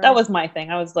whatever. That was my thing.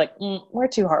 I was like, we're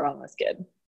too hard on this kid.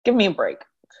 Give me a break.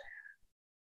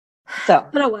 So.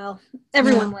 But oh well.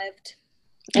 Everyone lived.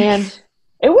 And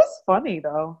it was funny,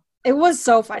 though. It was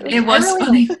so funny. It was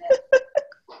funny.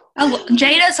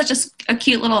 Jada's such a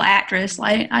cute little actress.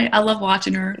 Like I love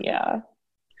watching her. Yeah.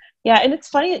 Yeah, and it's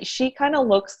funny. She kind of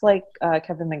looks like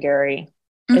Kevin McGarry.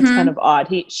 It's kind of odd.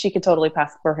 She could totally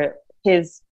pass for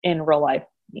his in real life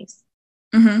niece.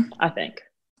 Mm-hmm. I think.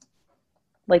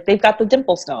 Like, they've got the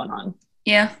dimples going on.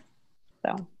 Yeah.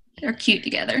 So they're cute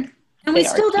together. And we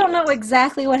still don't know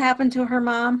exactly what happened to her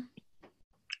mom.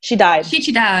 She died.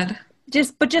 She died.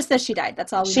 Just that she died.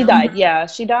 That's all we know. She died, yeah.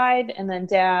 She died, and then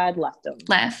Dad left him.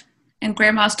 And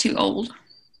Grandma's too old.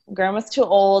 Grandma's too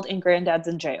old, and Granddad's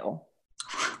in jail.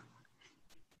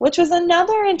 Which was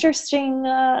another interesting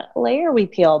layer we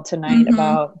peeled tonight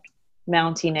about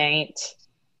Mountie Nate.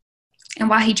 And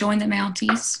why he joined the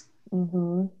Mounties.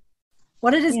 Mm-hmm.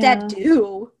 What did his dad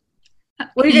do?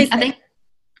 What did he say?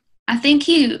 I think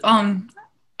he,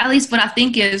 at least what I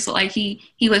think is, like, he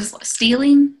was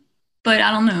stealing, but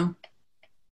I don't know.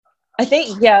 I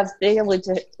think, they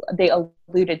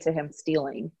alluded to him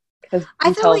stealing.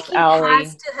 I feel like he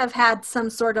has to have had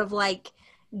some sort of, like,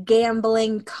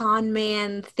 gambling con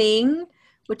man thing,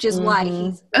 which is why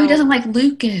he's... he doesn't like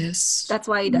Lucas. That's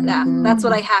why he does that. That's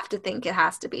what I have to think it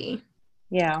has to be.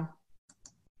 Yeah.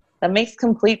 That makes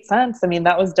complete sense. I mean,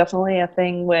 that was definitely a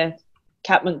thing with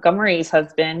Kat Montgomery's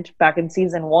husband back in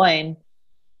season 1.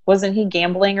 Wasn't he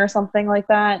gambling or something like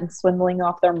that and swindling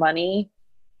off their money?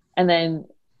 And then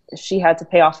she had to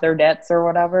pay off their debts or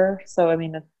whatever. So, I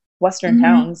mean, Western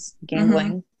towns,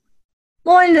 gambling.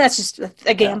 Well, and that's just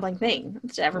a gambling thing.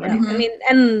 It's everybody. I mean,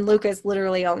 and Lucas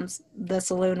literally owns the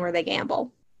saloon where they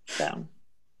gamble. So,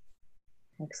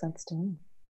 makes sense to me.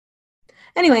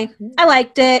 Anyway, I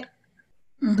liked it.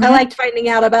 I liked finding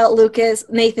out about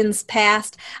Nathan's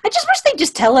past. I just wish they'd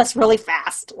just tell us really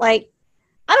fast. Like,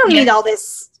 I don't need all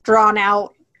this drawn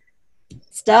out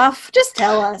stuff. Just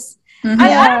tell us.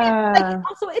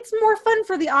 Also, it's more fun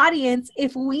for the audience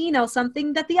if we know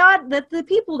something that the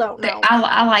people don't know.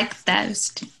 I like those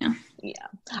too. Yeah.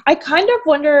 I kind of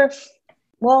wonder if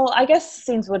well, I guess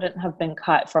scenes wouldn't have been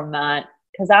cut from that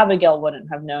because Abigail wouldn't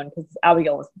have known because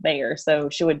Abigail was the mayor, so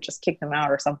she would just kick them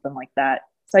out or something like that.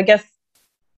 So I guess,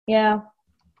 yeah,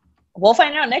 we'll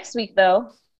find out next week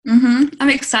though. I'm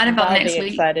excited about I'll next be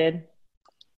week. excited.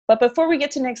 But before we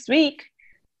get to next week,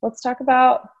 let's talk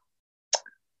about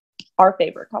our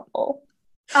favorite couple.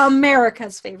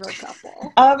 America's favorite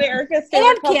couple. America's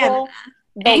favorite And couple.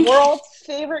 The world's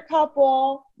favorite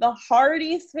couple. The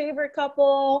Hardys' favorite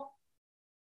couple.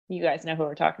 You guys know who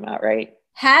we're talking about, right?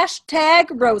 Hashtag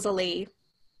Rosalie.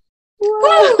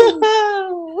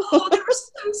 Oh, they were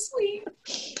so sweet.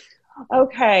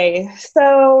 Okay,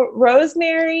 so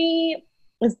Rosemary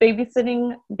is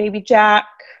babysitting baby Jack.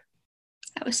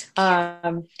 That was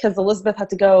because Elizabeth had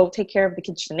to go take care of the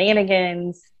kid's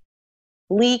shenanigans.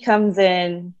 Lee comes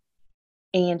in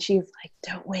and she's like,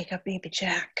 "Don't wake up baby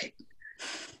Jack."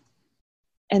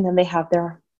 And then they have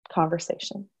their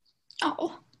conversation.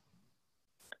 Oh.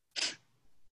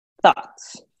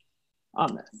 Thoughts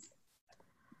on this?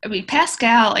 I mean,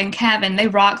 Pascal and Kevin, they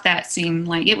rocked that scene.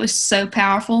 Like, it was so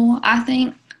powerful, I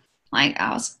think. Like,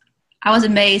 I was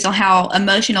amazed on how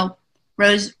emotional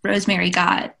Rosemary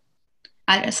got.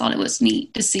 I just thought it was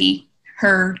neat to see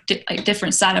her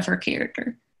different side of her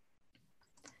character.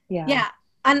 Yeah.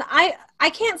 And I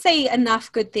can't say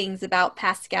enough good things about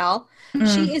Pascal.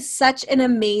 She is such an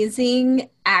amazing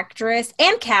actress,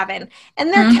 and Kevin,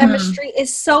 and their chemistry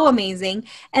is so amazing.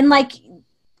 And like,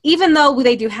 even though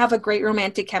they do have a great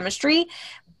romantic chemistry,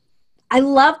 I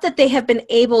love that they have been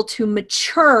able to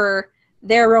mature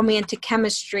their romantic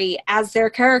chemistry as their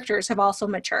characters have also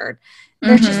matured.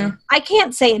 There's just, I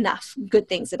can't say enough good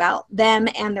things about them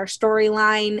and their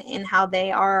storyline and how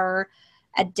they are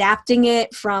adapting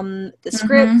it from the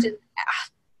script.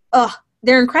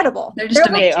 They're incredible. They're just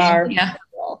amazing. They are. Yeah.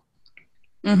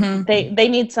 They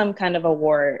need some kind of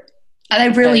award. They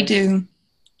really do.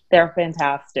 They're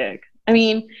fantastic. I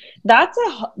mean, that's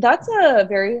a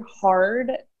very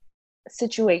hard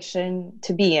situation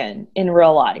to be in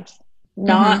real life.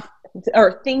 Not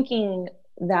or thinking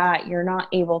that you're not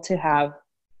able to have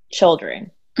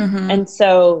children. And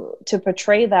so to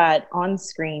portray that on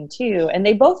screen too, and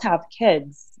they both have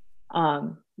kids,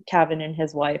 Kevin and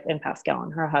his wife, and Pascal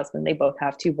and her husband, they both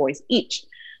have 2 boys each.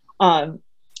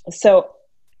 So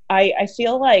I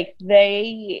feel like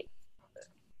they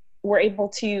were able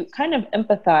to kind of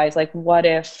empathize, like, what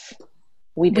if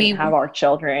we didn't have our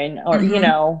children, or you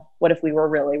know, what if we were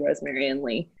really Rosemary and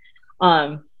Lee?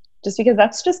 Just because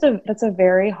that's a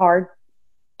very hard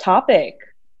topic,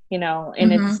 you know,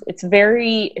 and it's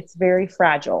very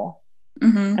fragile.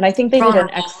 And I think they did an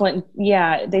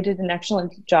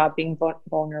excellent job being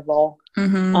vulnerable.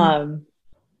 I'm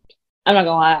not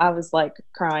gonna lie, I was like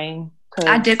crying.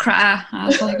 I did cry. I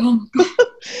was like, oh.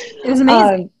 It was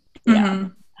amazing. Yeah.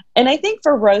 And I think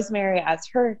for Rosemary as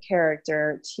her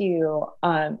character too,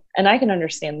 and I can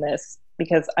understand this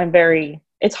because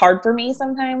it's hard for me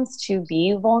sometimes to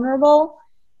be vulnerable.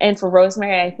 And for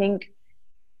Rosemary, I think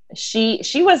she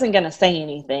wasn't going to say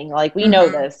anything. Like, we know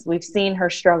this. We've seen her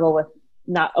struggle with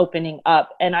not opening up.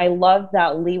 And I love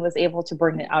that Lee was able to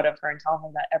bring it out of her and tell her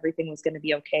that everything was going to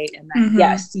be okay. And that,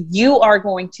 yes, you are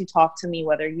going to talk to me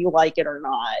whether you like it or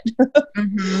not.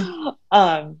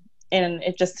 And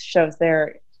it just shows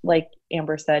their, like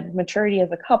Amber said, maturity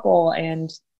as a couple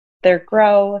and their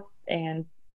growth, and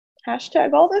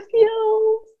hashtag all the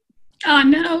feels. Oh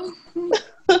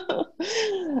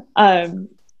no.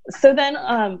 So then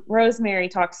Rosemary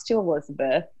talks to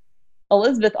Elizabeth.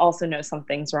 Elizabeth also knows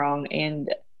something's wrong,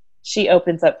 and she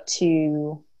opens up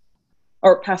to,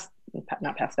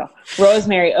 not Pascal,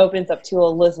 Rosemary opens up to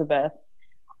Elizabeth.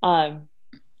 I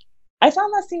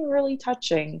found that scene really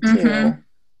touching too.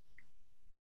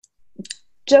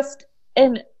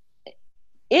 And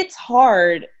it's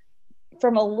hard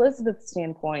from Elizabeth's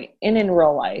standpoint, and in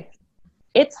real life,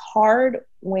 it's hard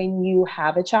when you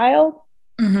have a child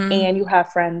and you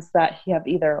have friends that have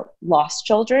either lost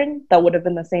children that would have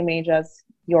been the same age as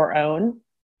your own,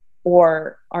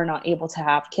 or are not able to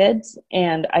have kids.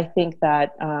 And I think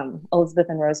that Elizabeth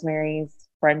and Rosemary's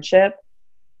friendship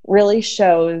really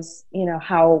shows, you know,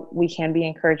 how we can be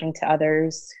encouraging to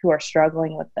others who are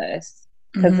struggling with this,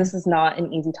 because this is not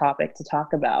an easy topic to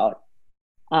talk about.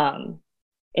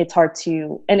 It's hard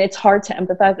to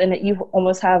empathize, and you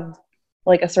almost have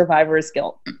like a survivor's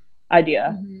guilt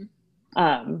idea.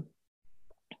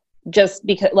 Just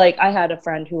because, like, I had a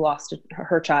friend who lost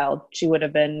her child. She would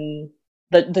have been,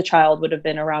 the child would have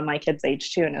been around my kid's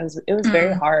age too. And it was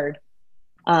very hard.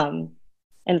 And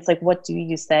it's like, what do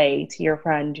you say to your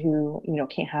friend who, you know,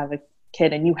 can't have a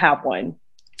kid and you have one?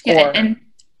 Yeah. And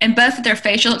and both of their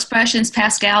facial expressions,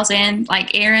 Pascal's and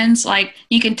like Aaron's, like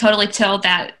you can totally tell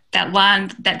that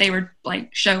line that they were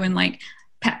like showing, like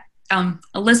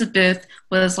Elizabeth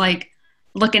was like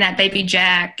looking at baby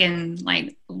Jack, and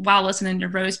like while listening to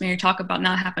Rosemary talk about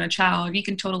not having a child, you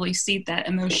can totally see that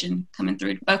emotion coming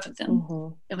through both of them.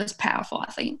 Mm-hmm. It was powerful,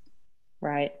 I think.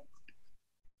 Right.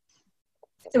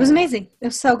 It was amazing. It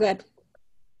was so good.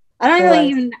 I don't really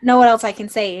even know what else I can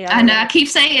say. I know. I keep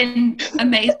saying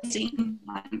amazing,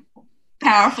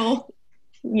 powerful.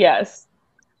 Yes.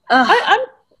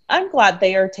 I'm glad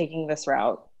they are taking this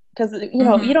route, because you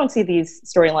know you don't see these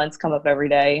storylines come up every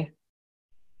day,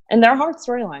 and they're hard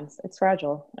storylines. It's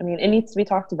fragile. I mean, it needs to be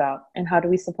talked about. And how do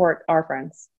we support our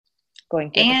friends going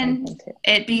through the same thing too?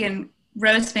 It being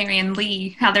Rosemary and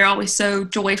Lee, how they're always so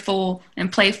joyful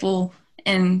and playful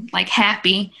and like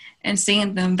happy, and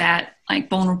seeing them that like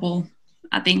vulnerable,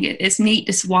 I think it's neat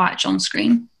to watch on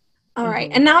screen. All right.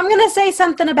 And now I'm going to say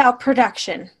something about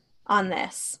production on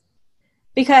this,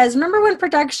 because remember when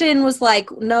production was like,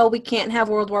 no, we can't have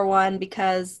World War I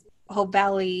because Hope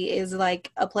Valley is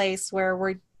like a place where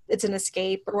it's an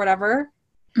escape or whatever.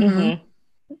 Mm-hmm.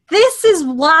 This is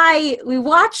why we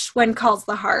watch When Calls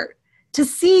the Heart, to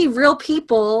see real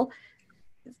people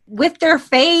with their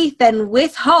faith and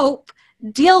with hope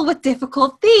deal with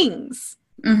difficult things.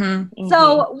 Mm-hmm.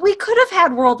 So we could have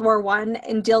had World War I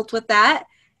and dealt with that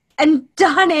and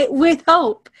done it with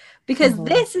hope, because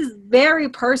this is very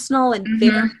personal and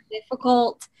very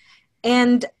difficult,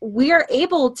 and we're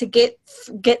able to get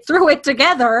through it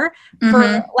together,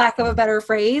 for lack of a better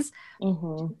phrase.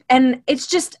 And it's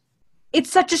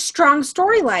such a strong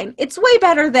storyline. It's way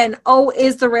better than,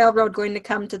 is the railroad going to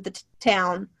come to the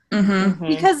town?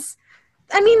 Because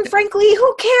I mean, frankly,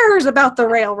 who cares about the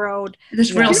railroad?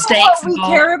 There's real stakes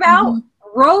involved. We care about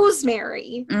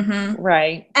Rosemary.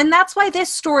 Right. And that's why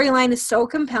this storyline is so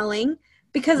compelling,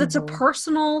 because it's a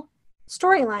personal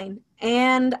storyline,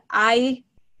 and I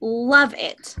love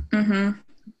it.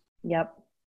 Yep.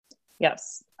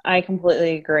 Yes, I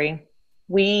completely agree.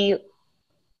 We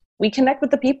connect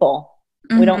with the people.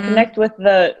 We don't connect with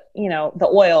the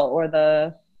oil or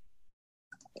the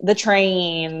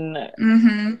train,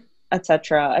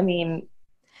 etc. I mean,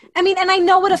 and I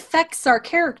know it affects our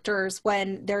characters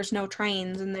when there's no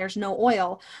trains and there's no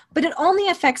oil, but it only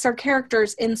affects our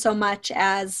characters in so much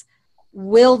as,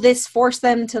 will this force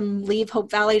them to leave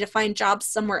Hope Valley to find jobs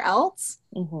somewhere else?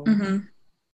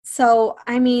 So,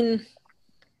 I mean,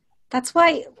 that's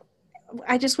why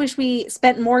I just wish we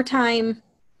spent more time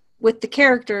with the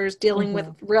characters dealing with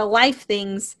real life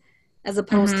things, as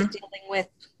opposed to dealing with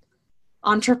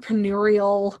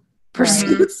entrepreneurial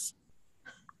pursuits.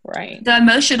 Right. The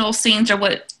emotional scenes are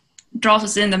what draws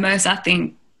us in the most, I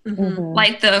think.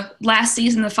 Like the last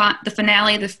season, the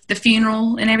finale, the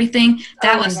funeral and everything,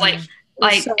 that was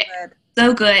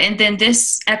so good. And then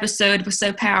this episode was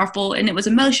so powerful, and it was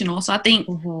emotional. So I think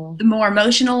the more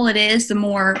emotional it is, the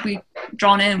more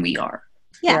drawn in we are.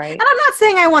 Yeah. Right. And I'm not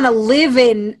saying I want to live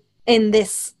in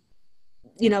this,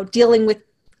 dealing with,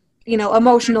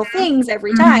 emotional things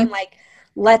every time. Like,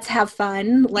 let's have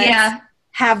fun. Let's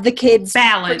have the kids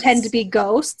pretend to be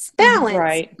ghosts. Balance.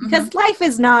 Right. Because life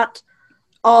is not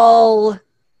all...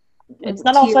 It's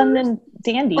not all fun and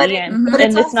dandy. But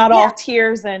it's not all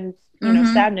tears and,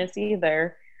 sadness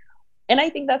either. And I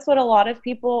think that's what why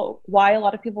a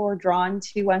lot of people were drawn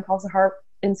to When Calls the Heart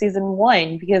in season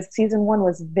 1, because season 1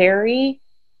 was very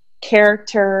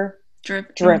character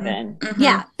driven.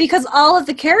 Yeah, because all of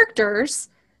the characters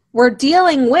were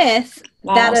dealing with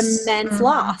that immense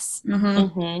loss.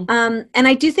 And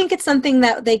I do think it's something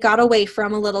that they got away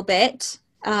from a little bit,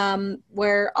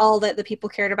 where all that the people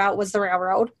cared about was the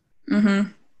railroad.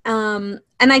 And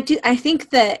I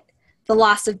think that the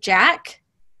loss of Jack,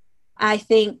 I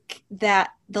think that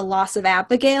the loss of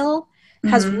Abigail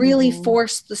has really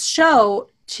forced the show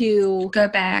to go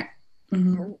back.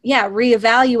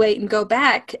 Reevaluate and go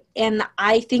back. And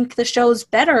I think the show's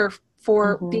better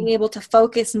for being able to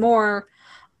focus more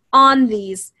on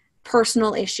these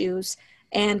personal issues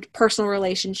and personal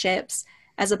relationships,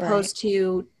 as opposed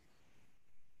to,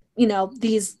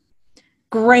 these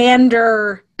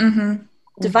grander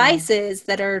devices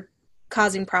that are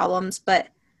causing problems, but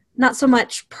not so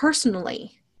much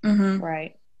personally.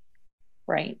 Right.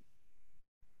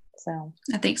 So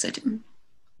I think so too.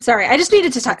 Sorry, I just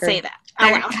needed to say that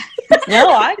out loud. No,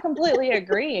 I completely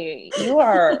agree. You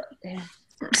are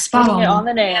spot on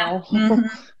the nail.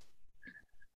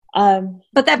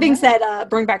 But that being said,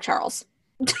 bring back Charles.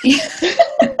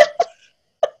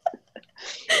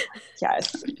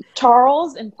 Yes,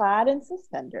 Charles in plaid and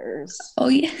suspenders. Oh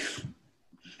yeah,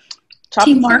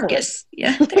 Team Marcus.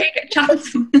 Yeah, there you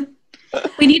go.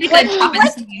 We need a good shopping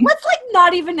scene. Let's like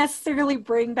not even necessarily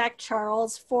bring back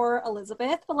Charles for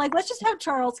Elizabeth, but like let's just have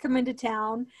Charles come into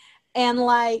town and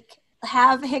like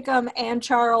have Hickam and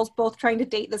Charles both trying to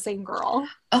date the same girl.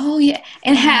 Oh yeah,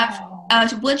 and have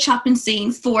a wood chopping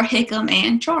scene for Hickam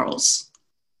and Charles.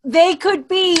 They could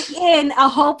be in a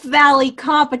Hope Valley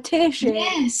competition.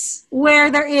 Yes.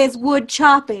 Where there is wood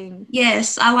chopping.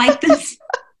 Yes, I like this.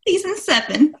 Season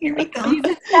 7. Here we go.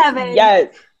 Season 7.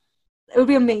 Yes. It would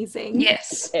be amazing.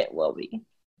 Yes. It will be.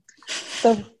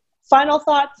 So, final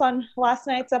thoughts on last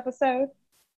night's episode?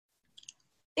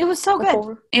 It was so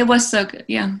good. It was so good,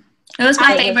 yeah. It was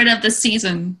my favorite of the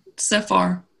season so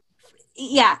far.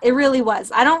 Yeah, it really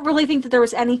was. I don't really think that there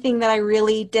was anything that I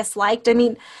really disliked. I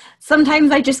mean,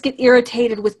 sometimes I just get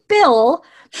irritated with Bill,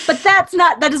 but that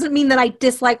doesn't mean that I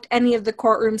disliked any of the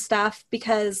courtroom stuff,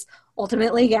 because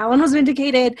ultimately Gowan was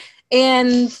vindicated,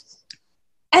 and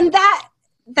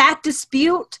that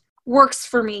dispute works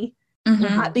for me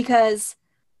because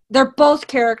they're both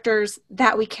characters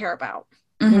that we care about.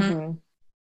 Mm-hmm.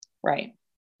 Right.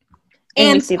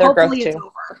 And we see their growth too.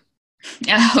 Over.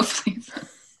 Yeah, hopefully.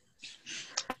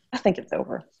 I think it's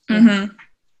over. Mm-hmm.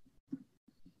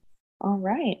 All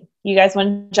right. You guys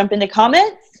want to jump into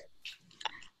comments?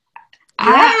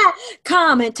 Yeah.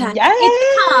 Comment time. Yeah.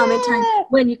 It's comment time.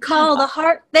 When you call the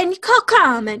heart, then you call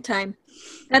comment time.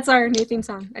 That's our new theme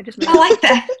song. I just made I like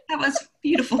that. That was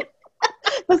beautiful.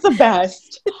 That's the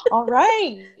best. All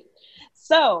right.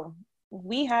 So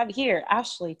we have here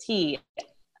Ashley T.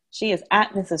 She is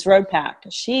at Mrs.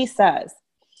 Roadpack. She says,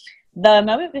 the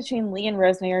moment between Lee and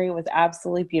Rosemary was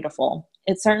absolutely beautiful.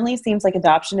 It certainly seems like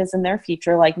adoption is in their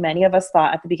future, like many of us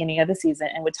thought at the beginning of the season,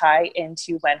 and would tie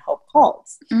into When Hope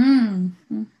Calls.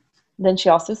 Mm-hmm. Then she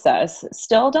also says,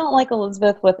 still don't like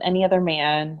Elizabeth with any other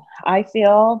man. I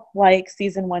feel like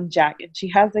season 1 Jack. And she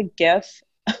has a gif.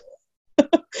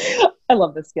 I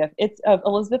love this gif. It's of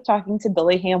Elizabeth talking to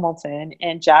Billy Hamilton,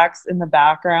 and Jack's in the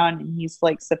background, and he's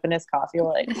like sipping his coffee,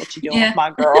 like, what you doing with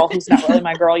my girl who's not really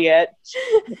my girl yet?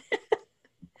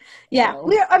 Yeah.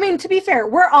 To be fair,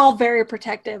 we're all very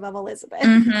protective of Elizabeth.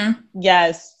 Mm-hmm.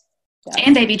 Yes.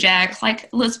 And Baby Jack. Like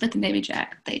Elizabeth and Baby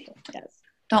Jack. They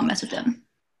don't mess with them.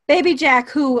 Baby Jack,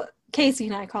 who Casey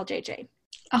and I call JJ.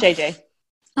 Oh, JJ.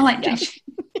 I like JJ.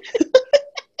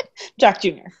 Jack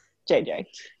Jr. JJ.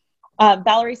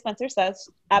 Valerie Spencer says,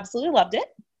 absolutely loved it.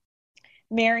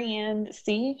 Marianne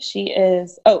C.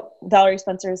 Valerie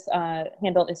Spencer's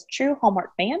handle is True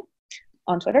Hallmark Fan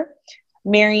on Twitter.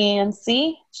 Marianne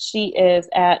C. She is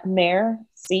at Mare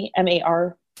C.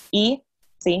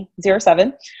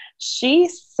 MAREC07. She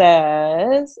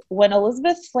says, when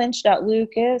Elizabeth flinched at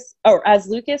Lucas, or as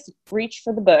Lucas reached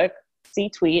for the book, see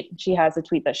tweet, she has a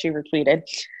tweet that she retweeted,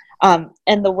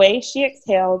 and the way she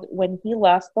exhaled when he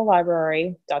left the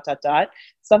library, ...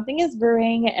 something is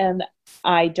brewing, and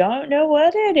I don't know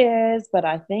what it is, but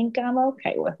I think I'm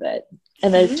okay with it.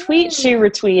 And the tweet she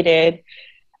retweeted,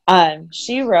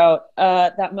 she wrote,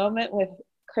 that moment with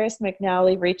Chris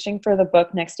McNally reaching for the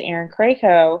book next to Aaron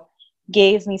Krakow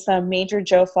gave me some major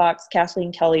Joe Fox,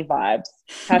 Kathleen Kelly vibes.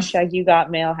 # you got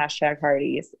mail, #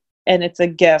 Hardee's. And it's a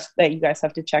gif that you guys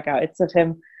have to check out. It's of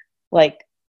him like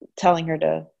telling her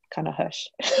to kind of hush.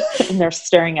 And they're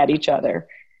staring at each other.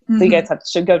 Mm-hmm. So you guys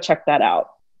should go check that out.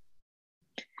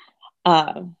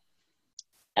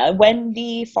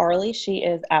 Wendy Farley, she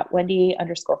is at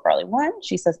Wendy_Farley1.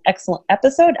 She says, excellent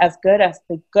episode, as good as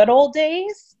the good old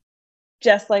days.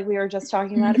 Just like we were just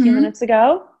talking about a few minutes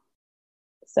ago.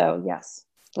 So yes,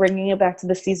 bringing it back to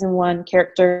the season 1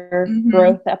 character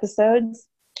growth episodes.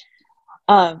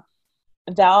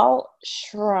 Val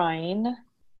Shrine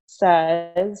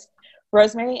says,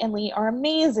 Rosemary and Lee are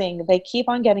amazing. They keep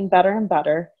on getting better and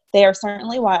better. They are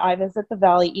certainly why I visit the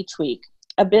Valley each week.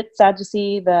 A bit sad to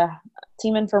see the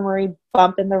team infirmary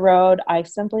bump in the road. I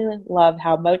simply love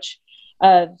how much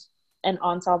of an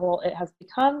ensemble it has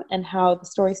become and how the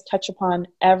stories touch upon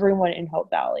everyone in Hope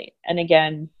Valley. And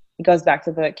again, it goes back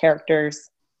to the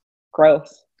characters'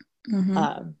 growth.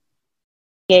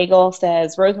 Gagel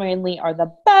says, Rosemary and Lee are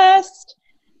the best.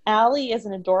 Allie is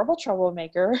an adorable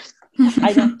troublemaker.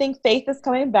 I don't think Faith is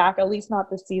coming back, at least not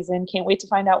this season. Can't wait to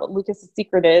find out what Lucas's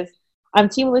secret is. I'm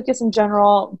Team Lucas in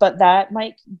general, but that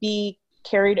might be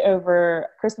carried over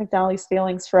Chris McNally's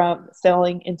feelings from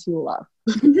sailing into love.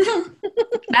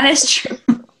 That is true.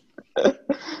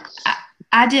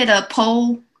 I did a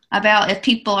poll about if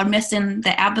people are missing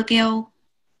the Abigail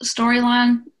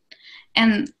storyline,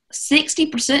 and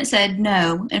 60% said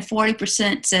no, and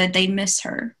 40% said they miss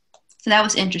her. So that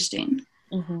was interesting.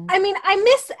 I mean, I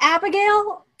miss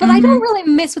Abigail, but I don't really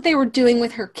miss what they were doing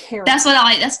with her character. That's what I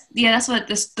like. That's what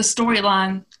the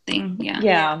storyline thing.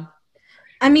 Yeah.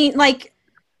 I mean, like,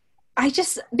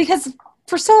 because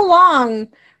for so long,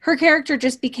 her character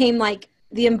just became like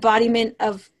the embodiment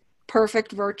of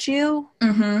perfect virtue.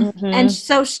 Mm-hmm. And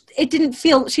so she didn't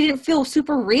feel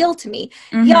super real to me.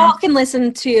 Mm-hmm. Y'all can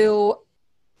listen to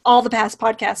all the past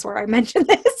podcasts where I mentioned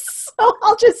this, so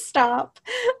I'll just stop.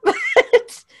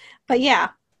 But yeah,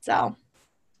 so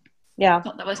Yeah,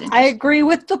 That was I agree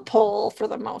with the poll for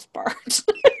the most part.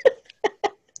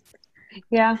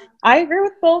 yeah, I agree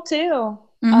with Bull too.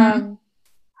 Mm-hmm.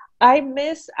 I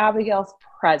miss Abigail's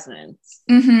presence.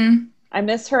 Mm-hmm. I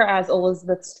miss her as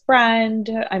Elizabeth's friend.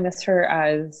 I miss her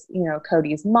as,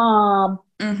 Cody's mom.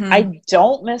 Mm-hmm. I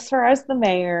don't miss her as the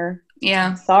mayor.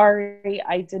 Yeah. Sorry,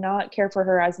 I did not care for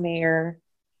her as mayor.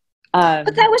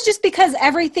 But that was just because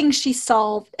everything she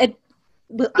solved.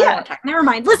 Never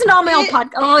mind. Listen to all my old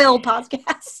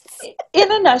podcasts.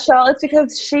 In a nutshell, it's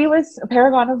because she was a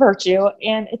paragon of virtue,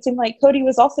 and it seemed like Cody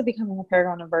was also becoming a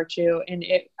paragon of virtue, and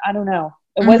I don't know.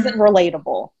 It wasn't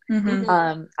relatable.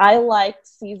 Mm-hmm. I liked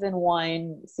season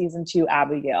 1, season 2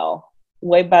 Abigail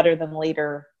way better than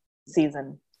later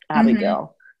season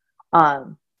Abigail.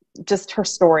 Just her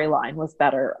storyline was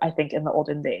better, I think, in the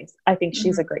olden days. I think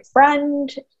she's a great friend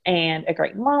and a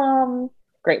great mom,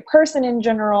 great person in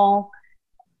general.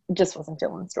 Just wasn't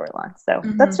feeling the storyline. So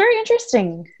that's very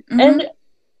interesting. And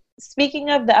speaking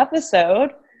of the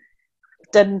episode,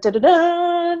 dun, dun, dun,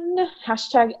 dun,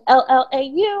 hashtag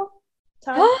LLAU.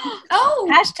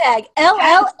 Hashtag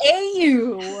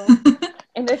LLAU.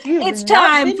 And if you it's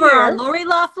time for our Lori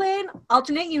Loughlin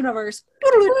alternate universe.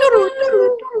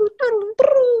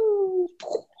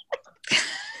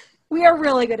 We are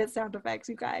really good at sound effects,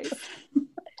 you guys.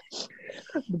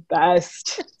 The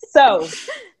best. So,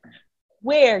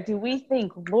 where do we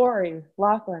think Lori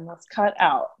Loughlin was cut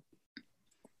out?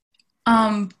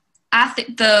 I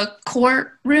think the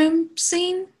courtroom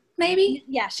scene, maybe.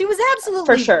 Yeah, she was absolutely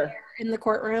for sure there in the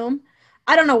courtroom.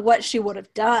 I don't know what she would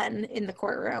have done in the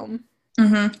courtroom.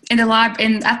 In the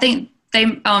library, and I think they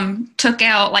took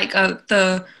out like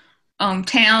the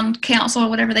town council or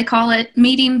whatever they call it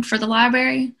meeting for the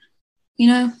library.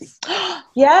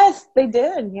 Yes, they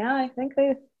did. Yeah, I think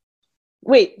they.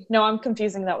 Wait, no, I'm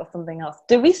confusing that with something else.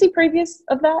 Did we see previews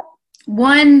of that?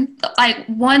 One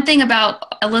thing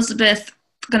about Elizabeth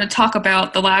going to talk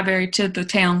about the library to the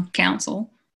town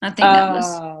council. I think that was.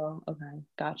 Oh, okay,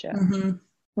 gotcha.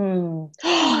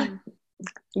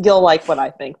 You'll like what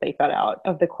I think they cut out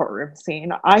of the courtroom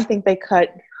scene. I think they cut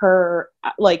her.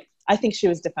 I think she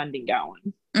was defending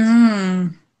Gowan.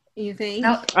 You think?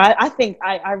 I think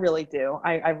I really do.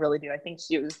 I really do. I think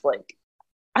she was like,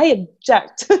 I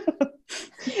object.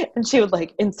 And she would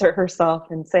like insert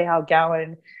herself and say how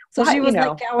Gowan. So she was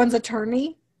like Gowan's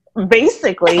attorney?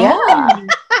 Basically, yeah.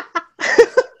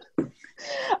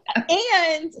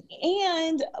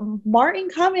 And Martin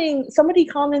Cummings, somebody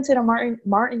commented on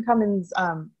Martin Cummings'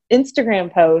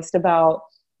 Instagram post about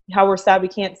how we're sad we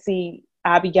can't see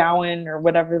Abby Gowan or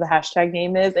whatever the hashtag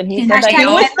name is, and he said that he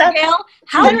was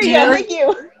Henry Gale. Thank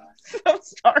you. So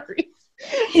sorry.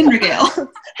 Henry Gale.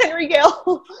 Henry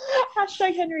Gale.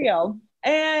 Hashtag Henry Gale.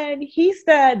 And he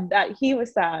said that he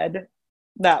was sad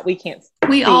that we can't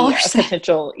see a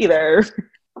potential either.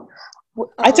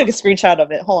 I took a screenshot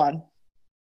of it. Hold on.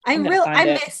 I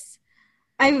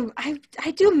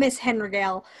do miss Henry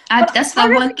Gale. That's the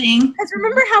one thing. Because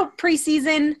remember how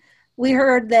preseason we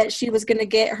heard that she was going to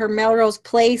get her Melrose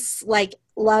Place like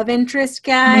love interest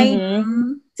guy?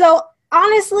 So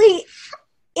honestly,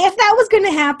 if that was going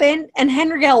to happen and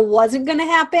Henry Gale wasn't going to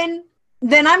happen,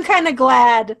 then I'm kind of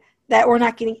glad that we're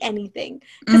not getting anything.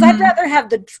 Because I'd rather have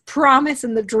the promise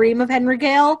and the dream of Henry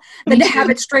Gale than to have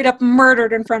it straight up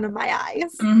murdered in front of my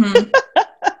eyes.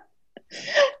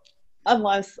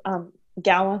 Unless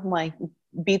Gowan like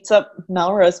beats up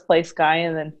Melrose Place guy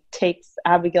and then takes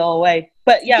Abigail away.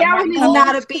 But yeah, Gowan is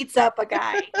not a beats up a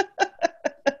guy.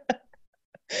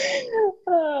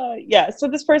 So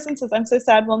this person says, I'm so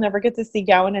sad we'll never get to see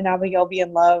Gowan and Abigail be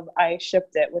in love. I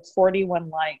shipped it with 41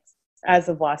 likes as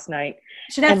of last night.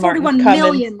 Should have 41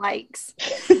 million likes.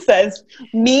 Says,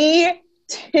 me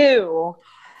too.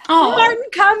 Oh. Martin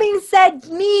Cummings said,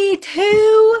 me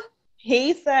too.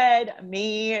 He said,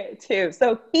 me too.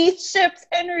 So he ships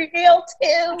Henry Gale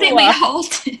too. Then we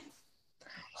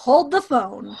hold the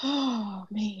phone. Oh,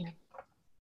 man.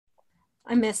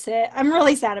 I miss it. I'm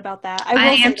really sad about that.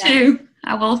 I am too.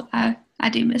 I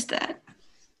do miss that.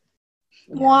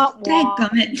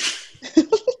 Dadgummit.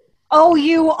 Oh,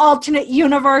 you alternate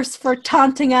universe for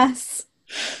taunting us.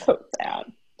 So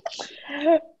sad.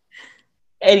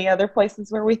 Any other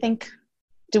places where we think,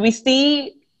 do we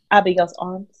see Abigail's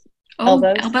arms?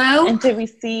 elbows. Elbow. And did we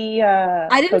see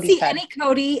I didn't Cody's see head? any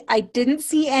Cody. I didn't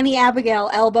see any Abigail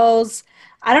elbows.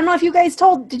 I don't know if you guys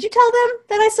did you tell them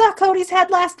that I saw Cody's head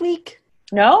last week?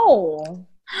 No.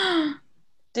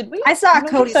 Did we? I saw don't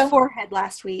Cody's think so. forehead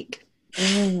last week.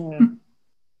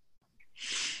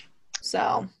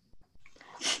 So,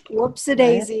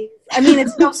 whoops-a-daisy. I mean,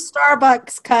 it's no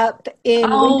Starbucks cup in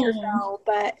Winterfell,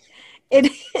 but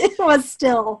it was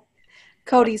still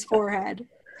Cody's forehead.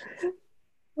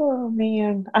 Oh,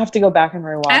 man. I have to go back and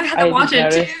rewatch. I have to watch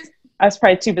it, too. I was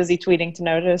probably too busy tweeting to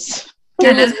notice.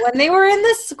 It was when they were in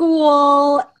the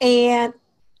school and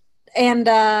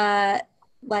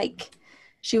like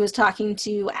she was talking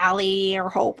to Allie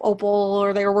or Opal,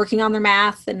 or they were working on their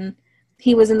math, and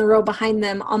he was in the row behind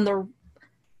them on the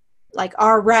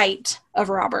our right of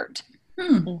Robert.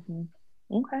 Mm-hmm.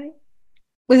 Okay.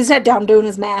 With his head down doing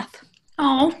his math.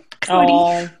 Oh, Cody.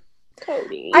 Oh,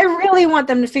 Cody. I really want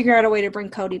them to figure out a way to bring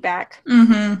Cody back.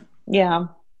 Mm-hmm. Yeah.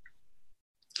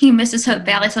 He misses Hope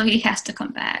Valley, so he has to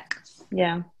come back.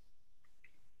 Yeah.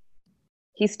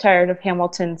 He's tired of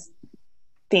Hamilton's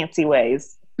fancy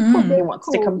ways. He wants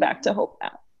to come back to Hope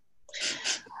Valley.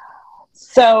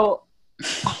 So,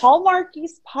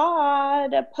 Hallmarkies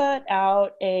Pod put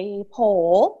out a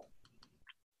poll.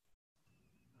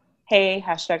 Hey,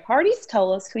 #Hardies,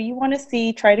 tell us who you want to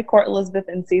see try to court Elizabeth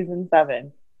in season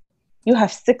 7. You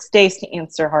have 6 days to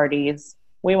answer, Hardies.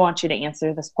 We want you to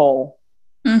answer this poll.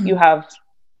 Mm-hmm. You have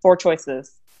 4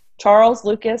 choices. Charles,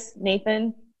 Lucas,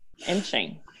 Nathan, and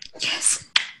Shane. Yes.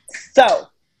 So,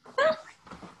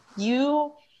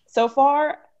 so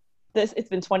far, it's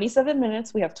been 27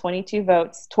 minutes. We have 22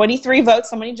 votes. 23 votes.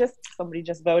 Somebody just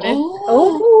voted.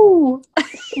 Oh.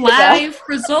 Live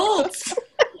results.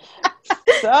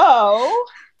 So,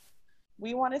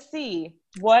 we want to see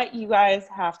what you guys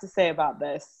have to say about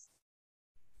this.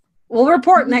 We'll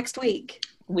report next week.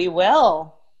 We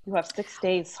will. You have 6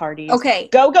 days, Hardies. Okay.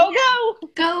 Go. Go.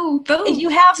 Vote. If you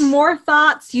have more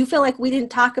thoughts, you feel like we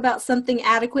didn't talk about something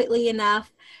adequately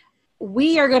enough,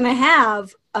 we are going to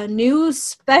have a new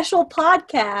special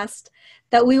podcast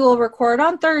that we will record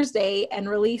on Thursday and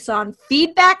release on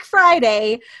Feedback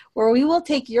Friday, where we will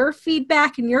take your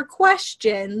feedback and your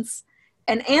questions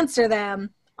and answer them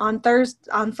on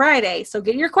Friday. So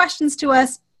get your questions to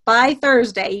us by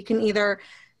Thursday. You can either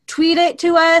tweet it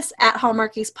to us at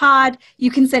HallmarkiesPod. You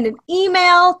can send an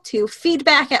email to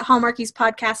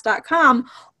feedback@hallmarkiespodcast.com,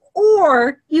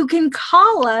 or you can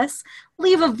call us,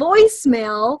 leave a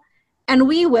voicemail, and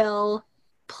we will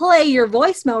play your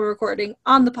voicemail recording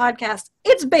on the podcast.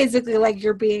 It's basically like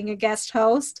you're being a guest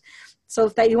host. So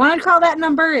if you want to call that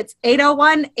number, it's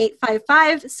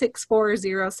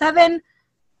 801-855-6407.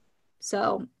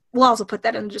 So we'll also put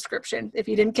that in the description if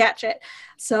you didn't catch it.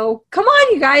 So come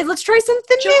on, you guys, let's try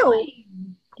something new.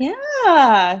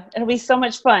 Yeah, it'll be so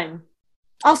much fun.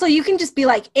 Also, you can just be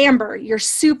like, Amber, you're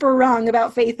super wrong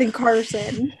about Faith and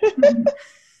Carson.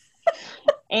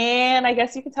 And I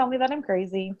guess you could tell me that I'm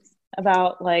crazy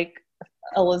about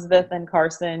Elizabeth and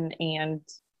Carson and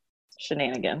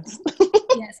shenanigans.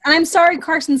 Yes, I'm sorry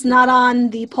Carson's not on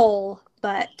the poll,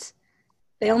 but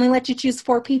they only let you choose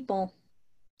 4 people.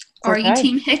 Are you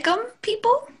Team Hickam,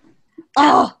 people?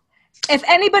 Oh, if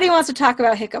anybody wants to talk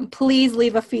about Hickam, please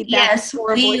leave a feedback. Yes,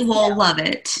 we will love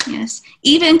it. Yes.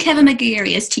 Even Kevin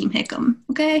McGarry is Team Hickam.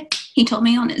 Okay? He told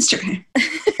me on Instagram.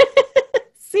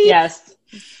 See? Yes.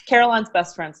 Caroline's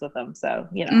best friends with him, so,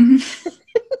 you know. Mm-hmm.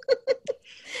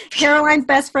 Caroline's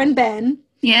best friend, Ben.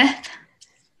 Yeah.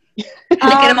 How'd they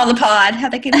get him on the pod?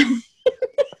 How'd they get him?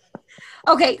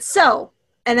 Okay, so,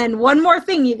 and then one more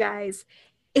thing, you guys.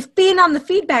 If being on the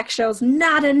feedback show is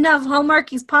not enough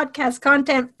Hallmarkies podcast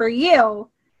content for you,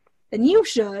 then you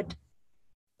should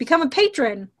become a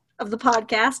patron of the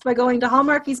podcast by going to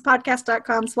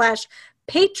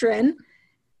hallmarkiespodcast.com/patron,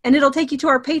 and it'll take you to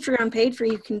our Patreon page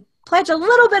where you can pledge a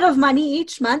little bit of money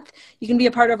each month. You can be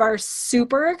a part of our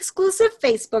super exclusive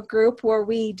Facebook group where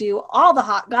we do all the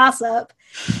hot gossip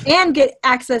and get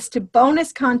access to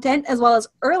bonus content as well as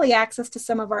early access to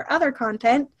some of our other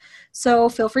content. So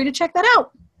feel free to check that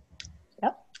out.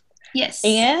 Yep. Yes.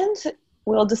 And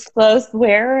we'll disclose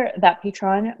where that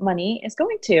Patreon money is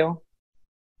going to.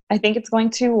 I think it's going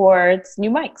towards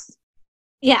new mics.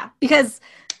 Yeah, because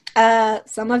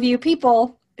some of you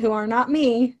people who are not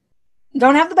me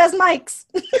don't have the best mics.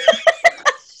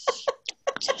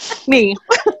 Me.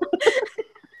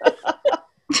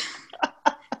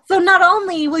 So not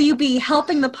only will you be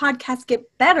helping the podcast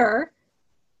get better,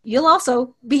 you'll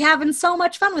also be having so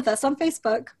much fun with us on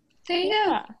Facebook. There you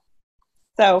go.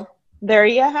 So there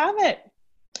you have it.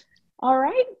 All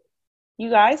right. You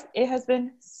guys, it has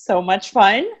been so much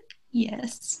fun.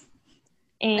 Yes.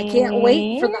 I can't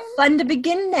wait for the fun to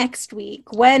begin next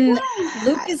week when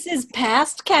Lucas's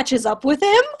past catches up with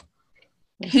him.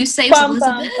 Who saves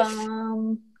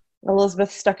Elizabeth?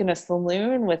 Elizabeth stuck in a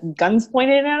saloon with guns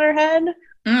pointed at her head.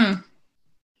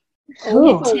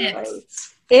 Oh,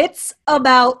 it's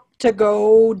about to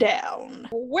go down.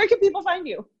 Where can people find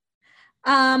you?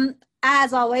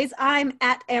 As always, I'm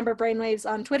at Amber Brainwaves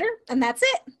on Twitter, and that's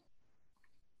it.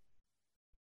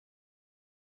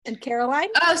 And Caroline?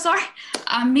 Oh, sorry.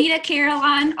 I'm Meta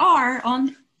Caroline R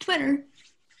on Twitter.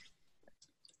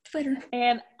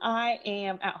 And I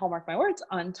am at Hallmark My Words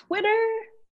on Twitter.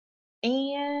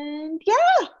 And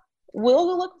yeah,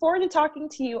 we'll look forward to talking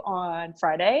to you on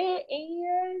Friday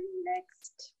and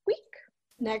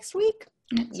next week.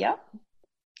 Yep.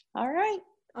 All right.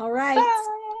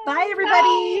 Bye, everybody.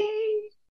 Bye.